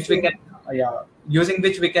 which we can using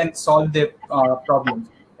which we can solve the problems.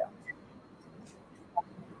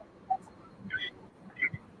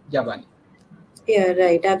 Yeah, Bani. Yeah,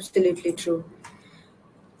 right. Absolutely true.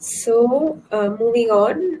 So, moving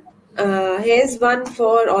on, here's one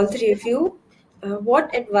for all three of you.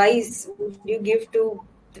 What advice would you give to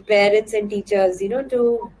the parents and teachers,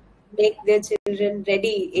 to make their children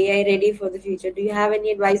ready, AI ready for the future? Do you have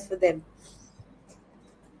any advice for them?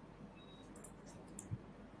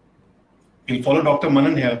 We'll follow Dr.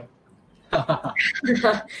 Manan here. Dr.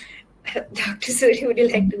 Suri, would you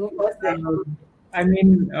like to go first then? I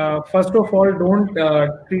mean, first of all, don't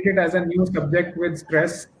treat it as a new subject with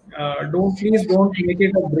stress. Please don't make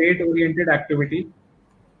it a grade-oriented activity.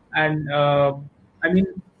 And I mean,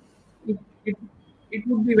 it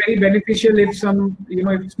would be very beneficial if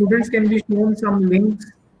if students can be shown some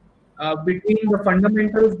links between the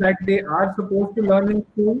fundamentals that they are supposed to learn in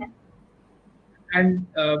school and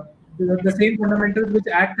the same fundamentals which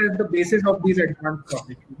act as the basis of these advanced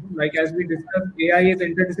topics. Like as we discussed, AI is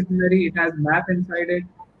interdisciplinary. It has math inside it.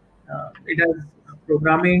 It has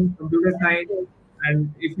programming, computer science,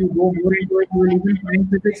 and if you go more into it, you will even find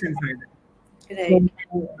physics inside it. Right.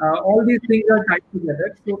 So all these things are tied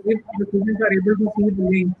together. So if the students are able to see the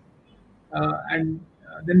links,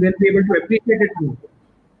 then they'll be able to appreciate it more.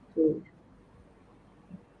 So,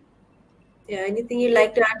 yeah, anything you'd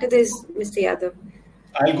like to add to this, Mr. Yadav?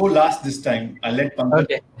 I'll go last this time. I'll let Pankaj.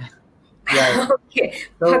 Okay. Yeah. Okay.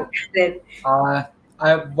 So, then.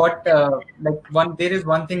 There is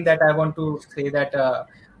one thing that I want to say, that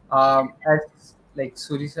as like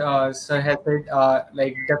Suri sir has said,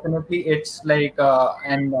 definitely it's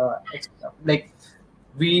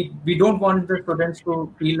we don't want the students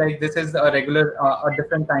to feel like this is a regular a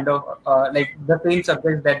different kind of the same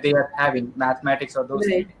subject that they are having, mathematics or those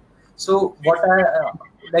things. So what I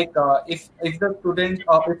if the students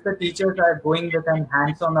or if the teachers are going with an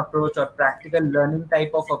hands-on approach or practical learning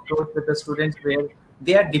type of approach with the students, where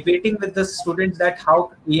they are debating with the students that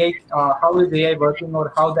how is AI working,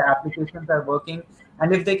 or how the applications are working,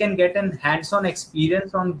 and if they can get an hands-on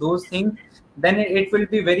experience on those things, then it will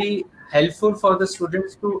be very helpful for the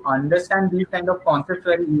students to understand these kind of concepts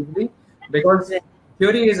very easily. Because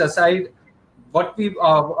theory is aside, what we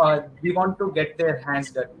want to get their hands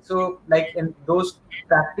dirty. So like in those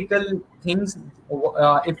practical things,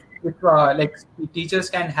 if teachers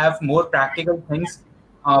can have more practical things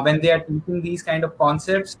when they are teaching these kind of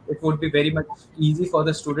concepts, it would be very much easy for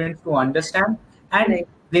the students to understand, and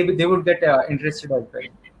they would get interested as well.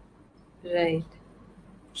 Right.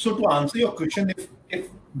 So to answer your question,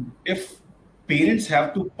 if parents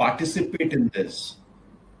have to participate in this,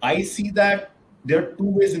 I see that there are two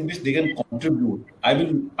ways in which they can contribute.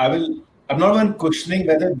 I'm not even questioning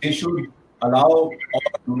whether they should allow or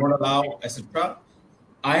not allow, etc.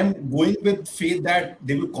 I am going with faith that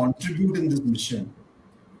they will contribute in this mission.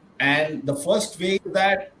 And the first way is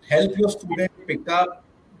that help your student pick up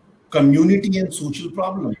community and social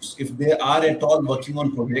problems. If they are at all working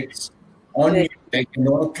on projects on new Right. tech and they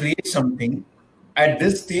want to create something at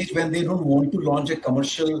this stage when they don't want to launch a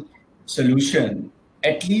commercial solution,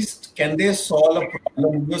 at least can they solve a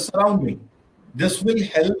problem in your surrounding? This will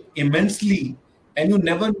help immensely, and you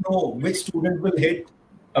never know which student will hit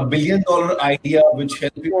 $1 billion idea, which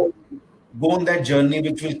help you go on that journey,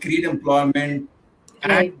 which will create employment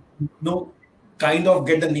and Right. kind of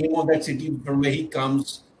get the name of that city from where he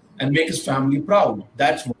comes and make his family proud.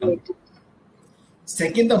 That's one. Right.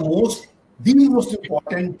 Second, the most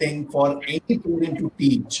important thing for any parent to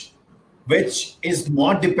teach, which is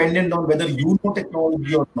not dependent on whether you know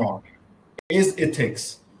technology or not, is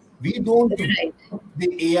ethics. We don't Right. want the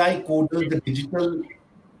AI coders, the digital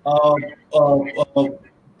uh, uh, uh,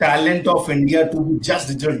 talent of India to be just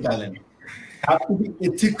digital talent. I have to be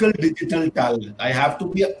ethical digital talent. I have to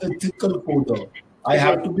be an ethical coder. I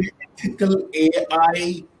have Right. to be ethical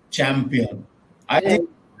AI champion. I think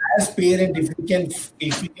Right. as parent, if we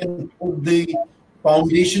can put the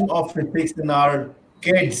foundation of ethics in our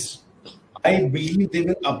kids, I believe they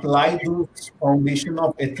will apply those foundation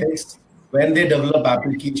of ethics when they develop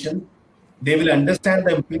application. They will understand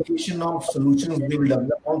the implication of solutions they will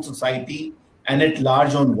develop on society and at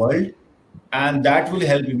large on world, and that will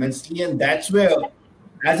help immensely. And that's where,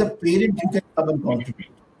 as a parent, you can come and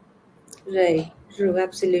contribute. Right. True.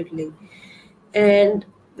 Absolutely. And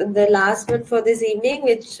the last one for this evening,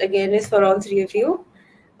 which again is for all three of you,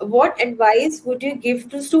 what advice would you give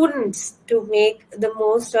to students to make the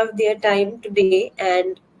most of their time today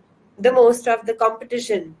and the most of the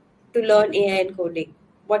competition to learn AI and coding?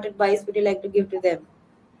 What advice would you like to give to them,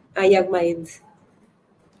 our young minds?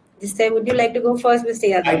 This time, would you like to go first, Mr.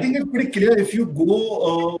 I Yadav? think it's pretty clear. If you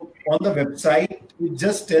go on the website, it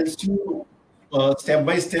just tells you step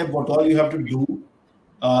by step what all you have to do.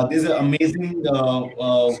 There's an amazing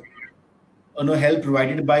help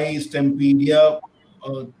provided by STEMpedia,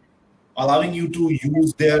 uh, allowing you to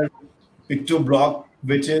use their PictoBlox,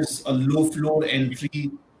 which is a low-floor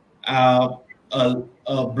entry, uh,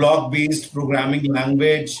 block-based programming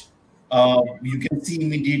language. You can see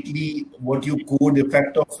immediately what you code,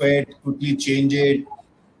 effect of it, quickly change it,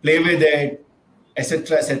 play with it,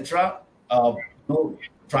 etc., etc.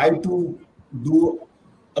 Try to do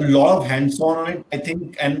a lot of hands-on on it. I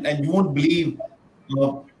think, and you won't believe.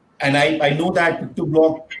 Uh, and I know that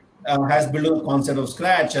PictoBlox has built a concept of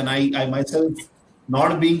scratch, and I myself,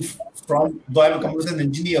 not being from, though I'm a computer science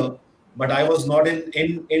engineer, but I was not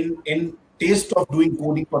in taste of doing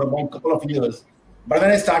coding for about a couple of years. But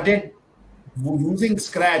when I started using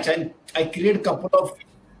Scratch, and I created a couple of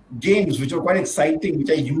games which were quite exciting, which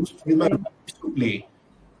I used with my friends to play.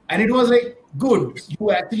 And it was like, good,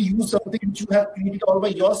 you actually use something which you have created all by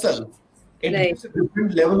yourself. It Right. gives a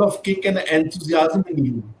different level of kick and enthusiasm in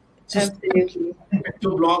you. So Absolutely.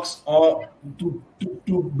 PictoBlox or to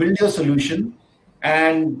build your solution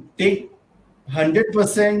and take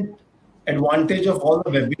 100% advantage of all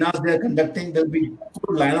the webinars they are conducting. There'll be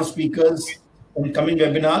good line of speakers in coming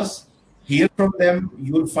webinars. Hear from them.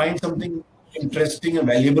 You will find something interesting and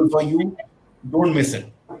valuable for you. Don't miss it.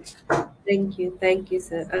 Thank you,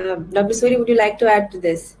 sir. Dr. Suri, would you like to add to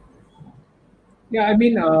this? Yeah, I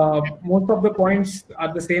mean, most of the points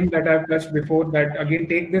are the same that I've touched before. That again,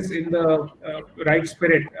 take this in the right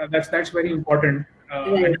spirit. That's very important.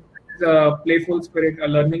 Right. It's a playful spirit, a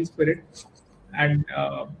learning spirit, and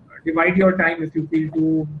divide your time if you feel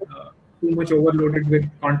too much overloaded with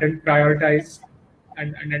content. Prioritize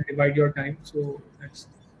and then divide your time. So that's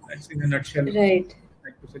in a nutshell. Right. I'd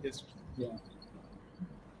like to suggest. Yeah.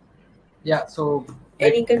 Yeah. So,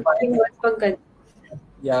 Any concluding words, Pankaj?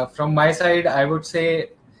 yeah, from my side, I would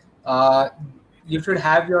say you should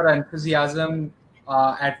have your enthusiasm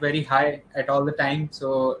at very high at all the time.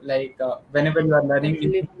 So, whenever you are learning,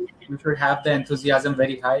 you should have the enthusiasm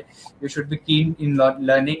very high. You should be keen in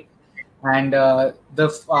learning. And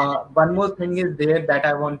one more thing is there that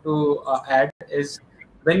I want to add is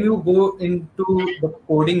when you go into the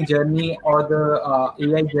coding journey or the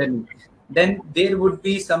AI journey, then there would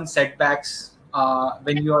be some setbacks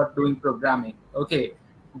when you are doing programming. Okay,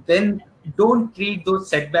 then don't treat those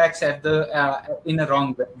setbacks at the in a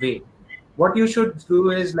wrong way. What you should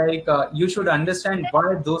do is you should understand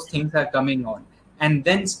why those things are coming on, and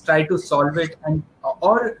then try to solve it, and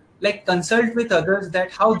or like consult with others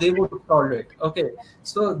that how they would solve it. Okay,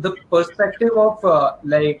 so the perspective of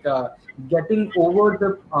getting over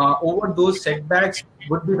the over those setbacks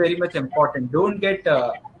would be very much important. Don't get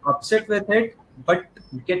upset with it, but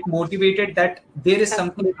get motivated that there is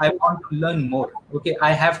something I want to learn more. Okay,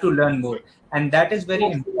 I have to learn more, and that is very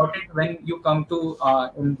important when you come to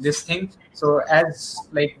in this thing. So as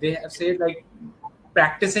like they have said, like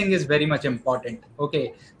practicing is very much important.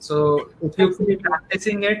 Okay, so if you keep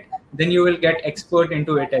practicing it, then you will get expert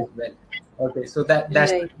into it as well. Okay, so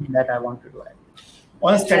that's the thing that I want to do.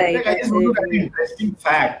 On STEMpedia, I just want to add an interesting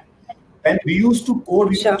fact. When we used to code,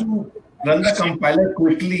 we used to run the compiler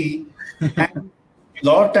quickly, and a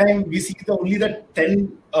lot of time we see only the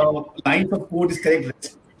 10 lines of code is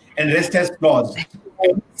correct, and rest has flaws.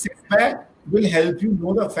 And setback will help you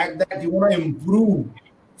know the fact that you want to improve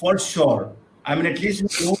for sure. I mean, at least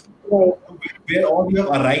you know where all you have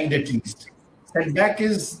arrived at least. Setback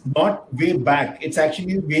is not way back; it's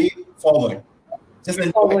actually way forward. Just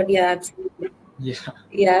forward, yeah, absolutely.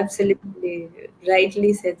 Yeah, absolutely.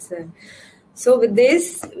 Rightly said, sir. So with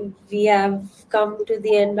this, we have come to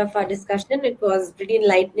the end of our discussion. It was pretty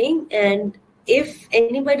enlightening. And if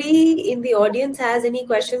anybody in the audience has any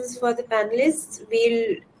questions for the panelists,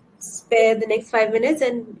 we'll spare the next 5 minutes,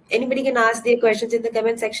 and anybody can ask their questions in the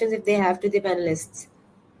comment sections if they have to the panelists.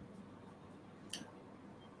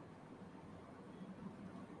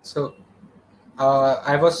 So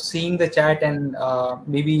I was seeing the chat, and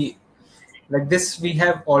maybe like this we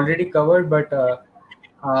have already covered, but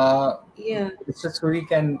Mr. Suri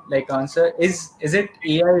can like answer. Is it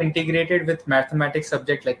AI integrated with mathematics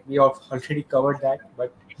subject? Like we have already covered that,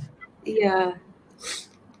 but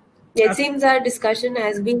it seems our discussion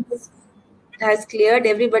has cleared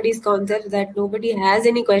everybody's concept that nobody has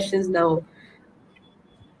any questions now.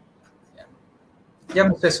 Yeah,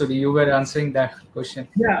 Mr. Suri, you were answering that question.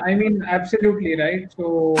 Yeah, I mean, absolutely right.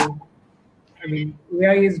 So, I mean,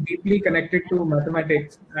 AI is deeply connected to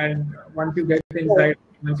mathematics, and once you get inside,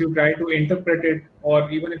 once you try to interpret it, or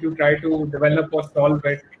even if you try to develop or solve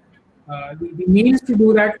it, the means to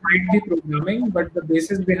do that might be programming, but the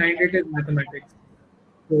basis behind it is mathematics.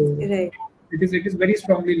 So it is very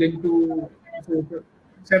strongly linked to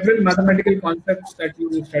several mathematical concepts that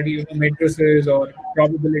you study, matrices or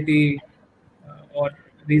probability or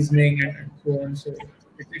reasoning and so on. So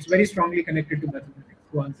it's very strongly connected to mathematics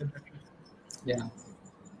to answer that question.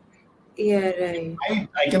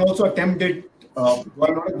 I can also attempt it. I'm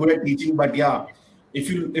not good at teaching, but yeah, if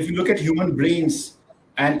you look at human brains,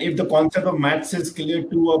 and if the concept of maths is clear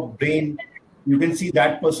to a brain, you can see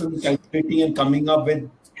that person calculating and coming up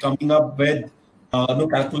with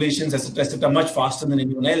calculations, etc., much faster than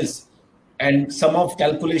anyone else. And some of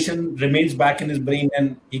calculation remains back in his brain,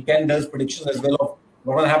 and he can does predictions as well of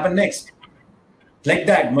what will happen next. Like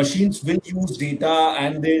that, machines will use data,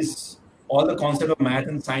 and there's all the concept of math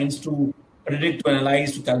and science to predict, to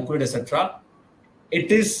analyze, to calculate, etc.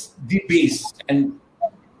 It is the base, and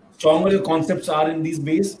stronger your concepts are in these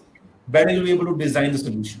base, better you'll be able to design the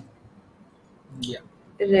solution. Yeah.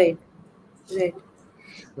 Right.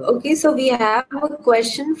 Okay, so we have a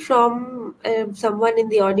question from someone in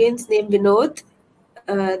the audience named Vinod.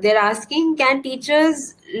 They're asking, can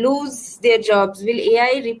teachers lose their jobs? Will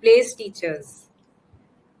AI replace teachers?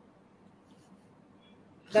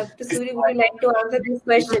 Dr. Suri, would you like to answer this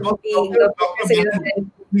question?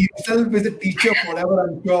 He himself is a teacher forever,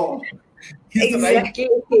 I'm sure. Exactly.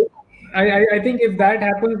 I think if that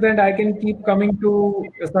happens, then I can keep coming to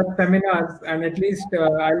such seminars, and at least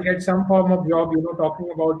I'll get some form of job, talking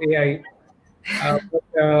about AI.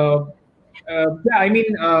 I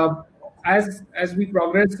mean, as we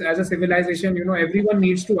progress as a civilization, everyone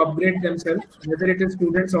needs to upgrade themselves, whether it is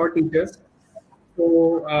students or teachers.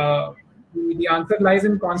 So the answer lies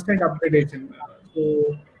in constant upgradation.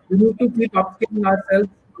 So we need to keep upskilling ourselves.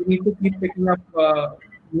 We need to keep picking up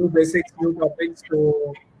new basics, new topics.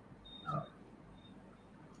 So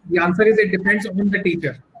the answer is it depends on the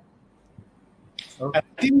teacher. I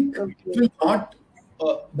think it will not.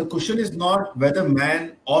 The question is not whether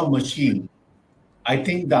man or machine. I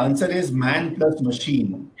think the answer is man plus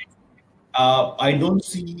machine. I don't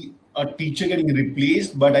see a teacher getting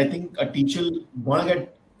replaced, but I think a teacher gonna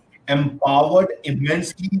get empowered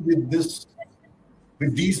immensely with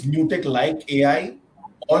these new tech like AI.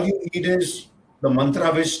 All you need is the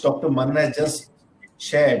mantra which Dr. Manan has just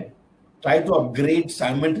shared. Try to upgrade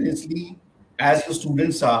simultaneously as your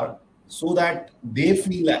students are, so that they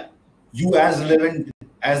feel you as relevant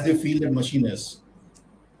as they feel the machine is.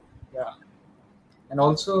 Yeah, and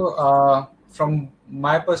also from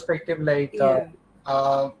my perspective, like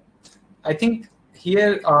I think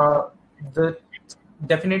here the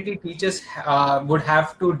definitely teachers would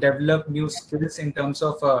have to develop new skills in terms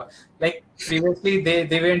of like previously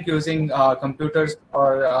they weren't using computers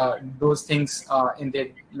or those things in their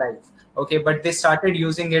life. Okay, but they started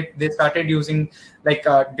using it. They started using, like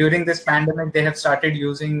during this pandemic, they have started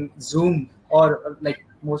using Zoom, or like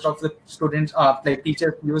most of the students, like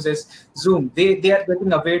teachers uses Zoom. They are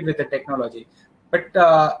getting away with the technology. But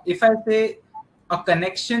if I say a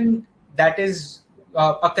connection that is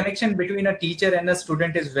a connection between a teacher and a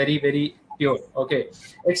student is very, very pure. Okay,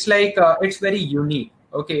 it's like it's very unique.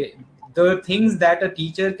 Okay, the things that a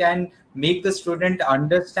teacher can make the student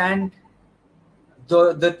understand,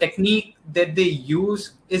 the technique that they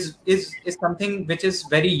use is something which is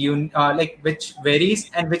very like which varies,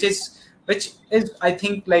 and which is I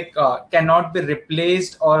think like cannot be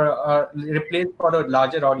replaced or replaced for a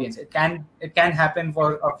larger audience. It can happen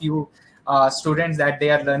for a few students that they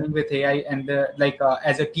are learning with AI, and like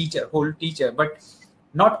as a teacher, whole teacher, but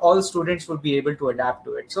not all students would be able to adapt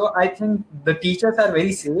to it. So I think the teachers are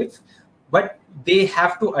very safe, but they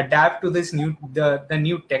have to adapt to this the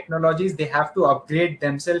new technologies. They have to upgrade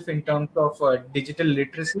themselves in terms of digital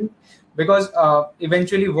literacy, because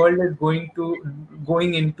eventually world is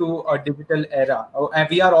going into a digital era. And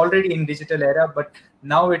we are already in digital era, but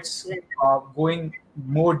now it's going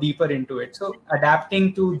more deeper into it. So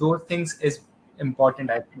adapting to those things is important,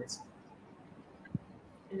 I guess.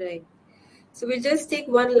 Right. So we'll just take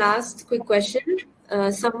one last quick question.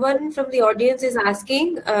 Someone from the audience is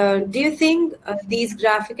asking, do you think these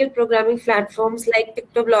graphical programming platforms like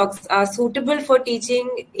PictoBlox are suitable for teaching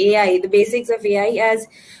AI, the basics of AI, as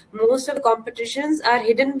most of the competitions are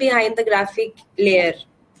hidden behind the graphic layer?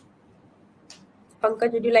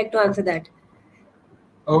 Pankaj, would you like to answer that?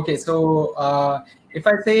 Okay, so if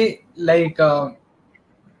I say like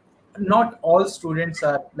not all students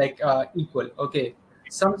are like equal. Okay,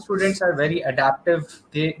 some students are very adaptive.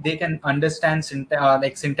 They can understand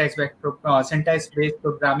like syntax based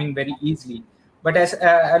programming very easily. But as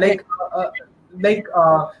like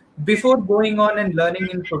before going on and learning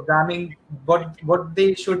in programming, what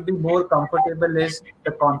they should be more comfortable is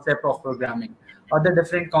the concept of programming, or the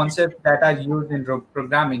different concepts that are used in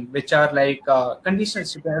programming, which are like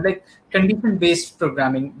like condition based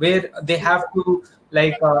programming, where they have to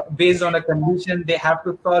like based on a condition they have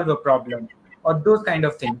to solve a problem, or those kind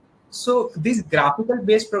of things. So this graphical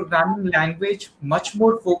based programming language much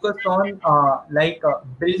more focused on like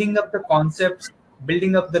building up the concepts,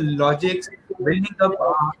 building up the logics, building up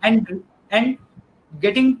and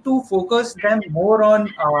getting to focus them more on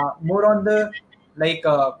the like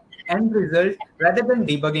end result rather than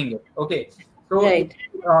debugging it. Okay, so Right.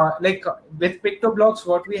 like with PictoBlox,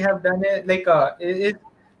 what we have done is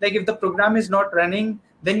like if the program is not running,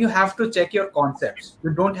 then you have to check your concepts.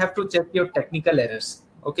 You don't have to check your technical errors.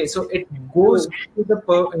 Okay, so it goes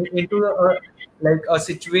to into like a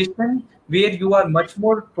situation where you are much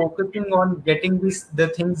more focusing on getting the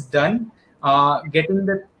things done, getting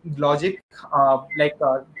the logic, like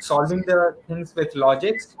solving the things with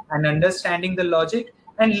logics and understanding the logic,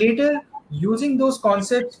 and later using those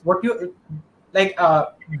concepts. What you like,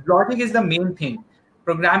 logic is the main thing.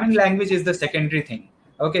 Programming language is the secondary thing.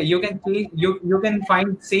 Okay, you can see you can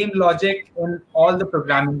find same logic in all the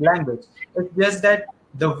programming language. It's just that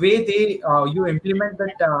the way they you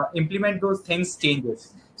implement those things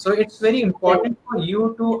changes. So it's very important for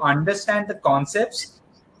you to understand the concepts,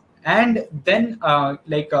 and then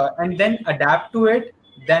and then adapt to it,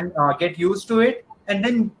 then get used to it, and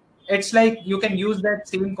then it's like you can use that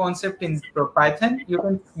same concept in Python, you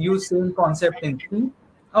can use same concept in C,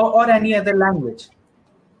 or any other language.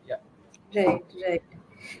 Yeah. Right, right.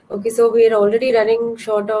 Okay, so we're already running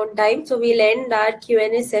short on time, so we'll end our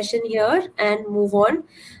Q&A session here and move on.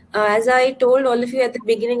 As I told all of you at the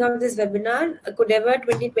beginning of this webinar, Codeavour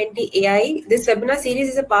 2020 AI, this webinar series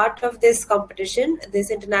is a part of this competition,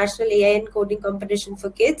 this international AI and coding competition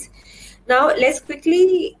for kids. Now, let's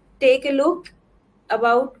quickly take a look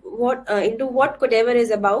about what into what Codeavour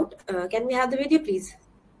is about. Can we have the video, please?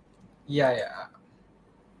 Yeah.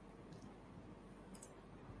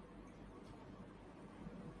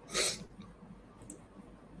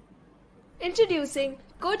 Introducing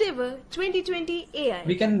Codeavour 2020 AI.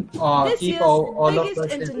 We can this keep year's all of biggest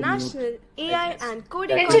us international AI and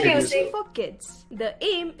coding Introducing competition for kids. The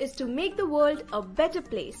aim is to make the world a better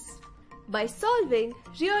place by solving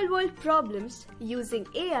real-world problems using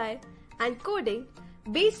AI and coding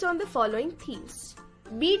based on the following themes.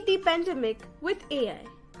 Beat the pandemic with AI.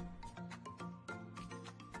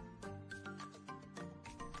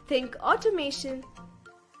 Think automation.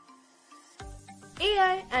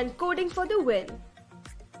 AI and coding for the win.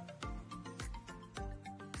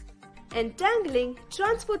 Entangling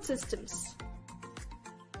Transport Systems,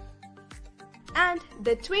 and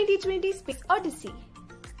the 2020 Space Odyssey.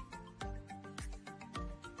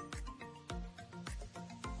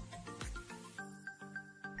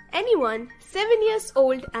 Anyone 7 years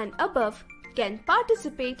old and above can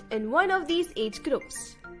participate in one of these age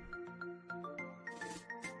groups.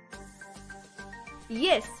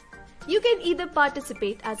 Yes, you can either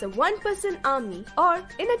participate as a one-person army or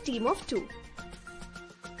in a team of 2.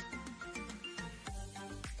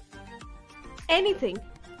 Anything.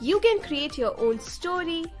 You can create your own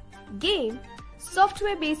story, game,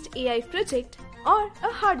 software-based AI project, or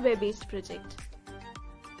a hardware-based project.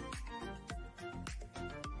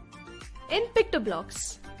 In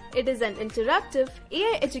PictoBlox, it is an interactive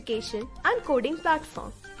AI education and coding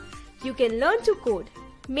platform. You can learn to code,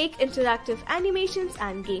 make interactive animations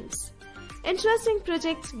and games, interesting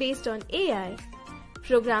projects based on AI,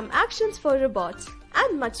 program actions for robots,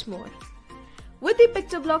 and much more. With the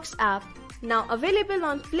PictoBlox app, now available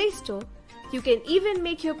on Play Store, you can even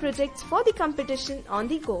make your projects for the competition on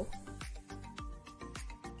the go.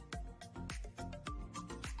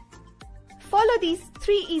 Follow these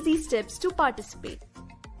 3 easy steps to participate.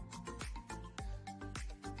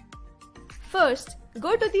 First,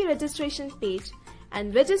 go to the registration page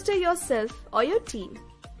and register yourself or your team.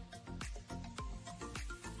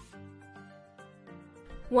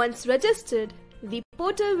 Once registered, the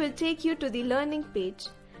portal will take you to the learning page,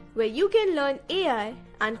 where you can learn AI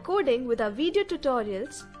and coding with our video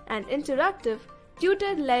tutorials and interactive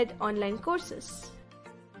tutor-led online courses.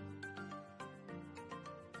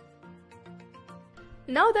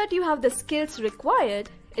 Now that you have the skills required,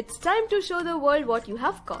 it's time to show the world what you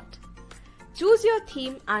have got. Choose your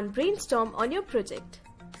theme and brainstorm on your project.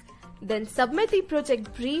 Then submit the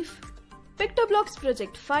project brief, PictoBlox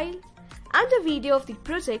project file, and a video of the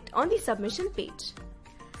project on the submission page.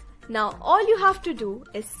 Now all you have to do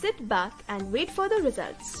is sit back and wait for the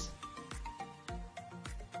results.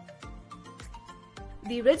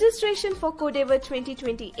 The registration for Codeavour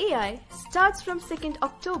 2020 AI starts from 2nd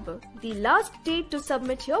October. The last date to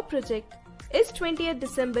submit your project is 20th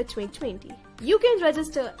December 2020. You can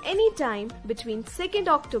register anytime between 2nd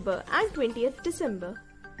October and 20th December.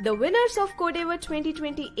 The winners of Codeavour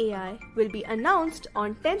 2020 AI will be announced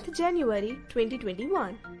on 10th January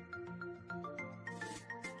 2021.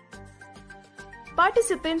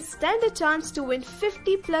 Participants stand a chance to win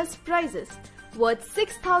 50+ prizes worth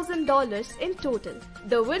 $6,000 in total.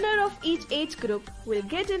 The winner of each age group will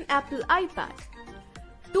get an Apple iPad.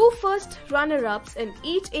 2 first runner-ups in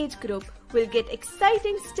each age group will get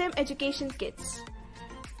exciting STEM education kits.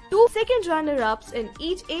 2 second runner-ups in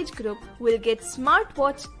each age group will get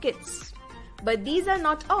smartwatch kits. But these are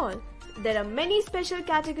not all. There are many special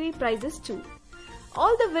category prizes too.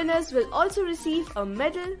 All the winners will also receive a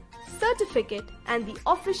medal, certificate, and the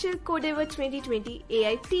official Codeavour 2020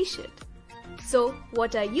 AI t-shirt. So,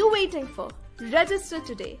 what are you waiting for? Register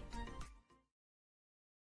today.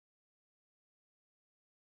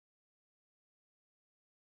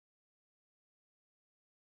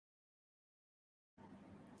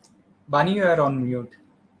 Bani, you are on mute.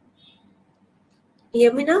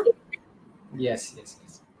 Hear me now? Yes.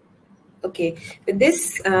 Okay. With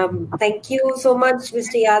this, thank you so much,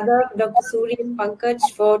 Mr. Yadav, Dr. Suri, and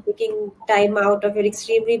Pankaj, for taking time out of your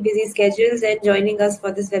extremely busy schedules and joining us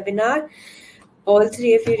for this webinar. All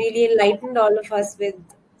 3 of you really enlightened all of us with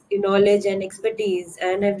your knowledge and expertise,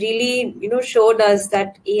 and have really, showed us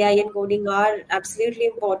that AI and coding are absolutely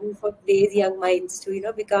important for today's young minds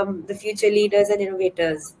to, become the future leaders and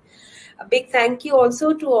innovators. A big thank you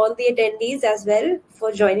also to all the attendees as well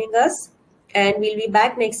for joining us. And we'll be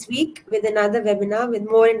back next week with another webinar with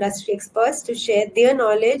more industry experts to share their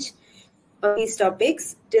knowledge on these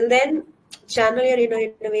topics. Till then, channel your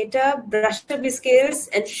innovator, brush up your skills,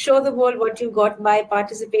 and show the world what you got by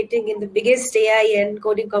participating in the biggest AI and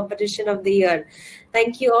coding competition of the year.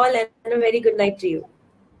 Thank you all, and a very good night to you.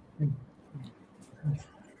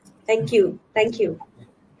 Thank you.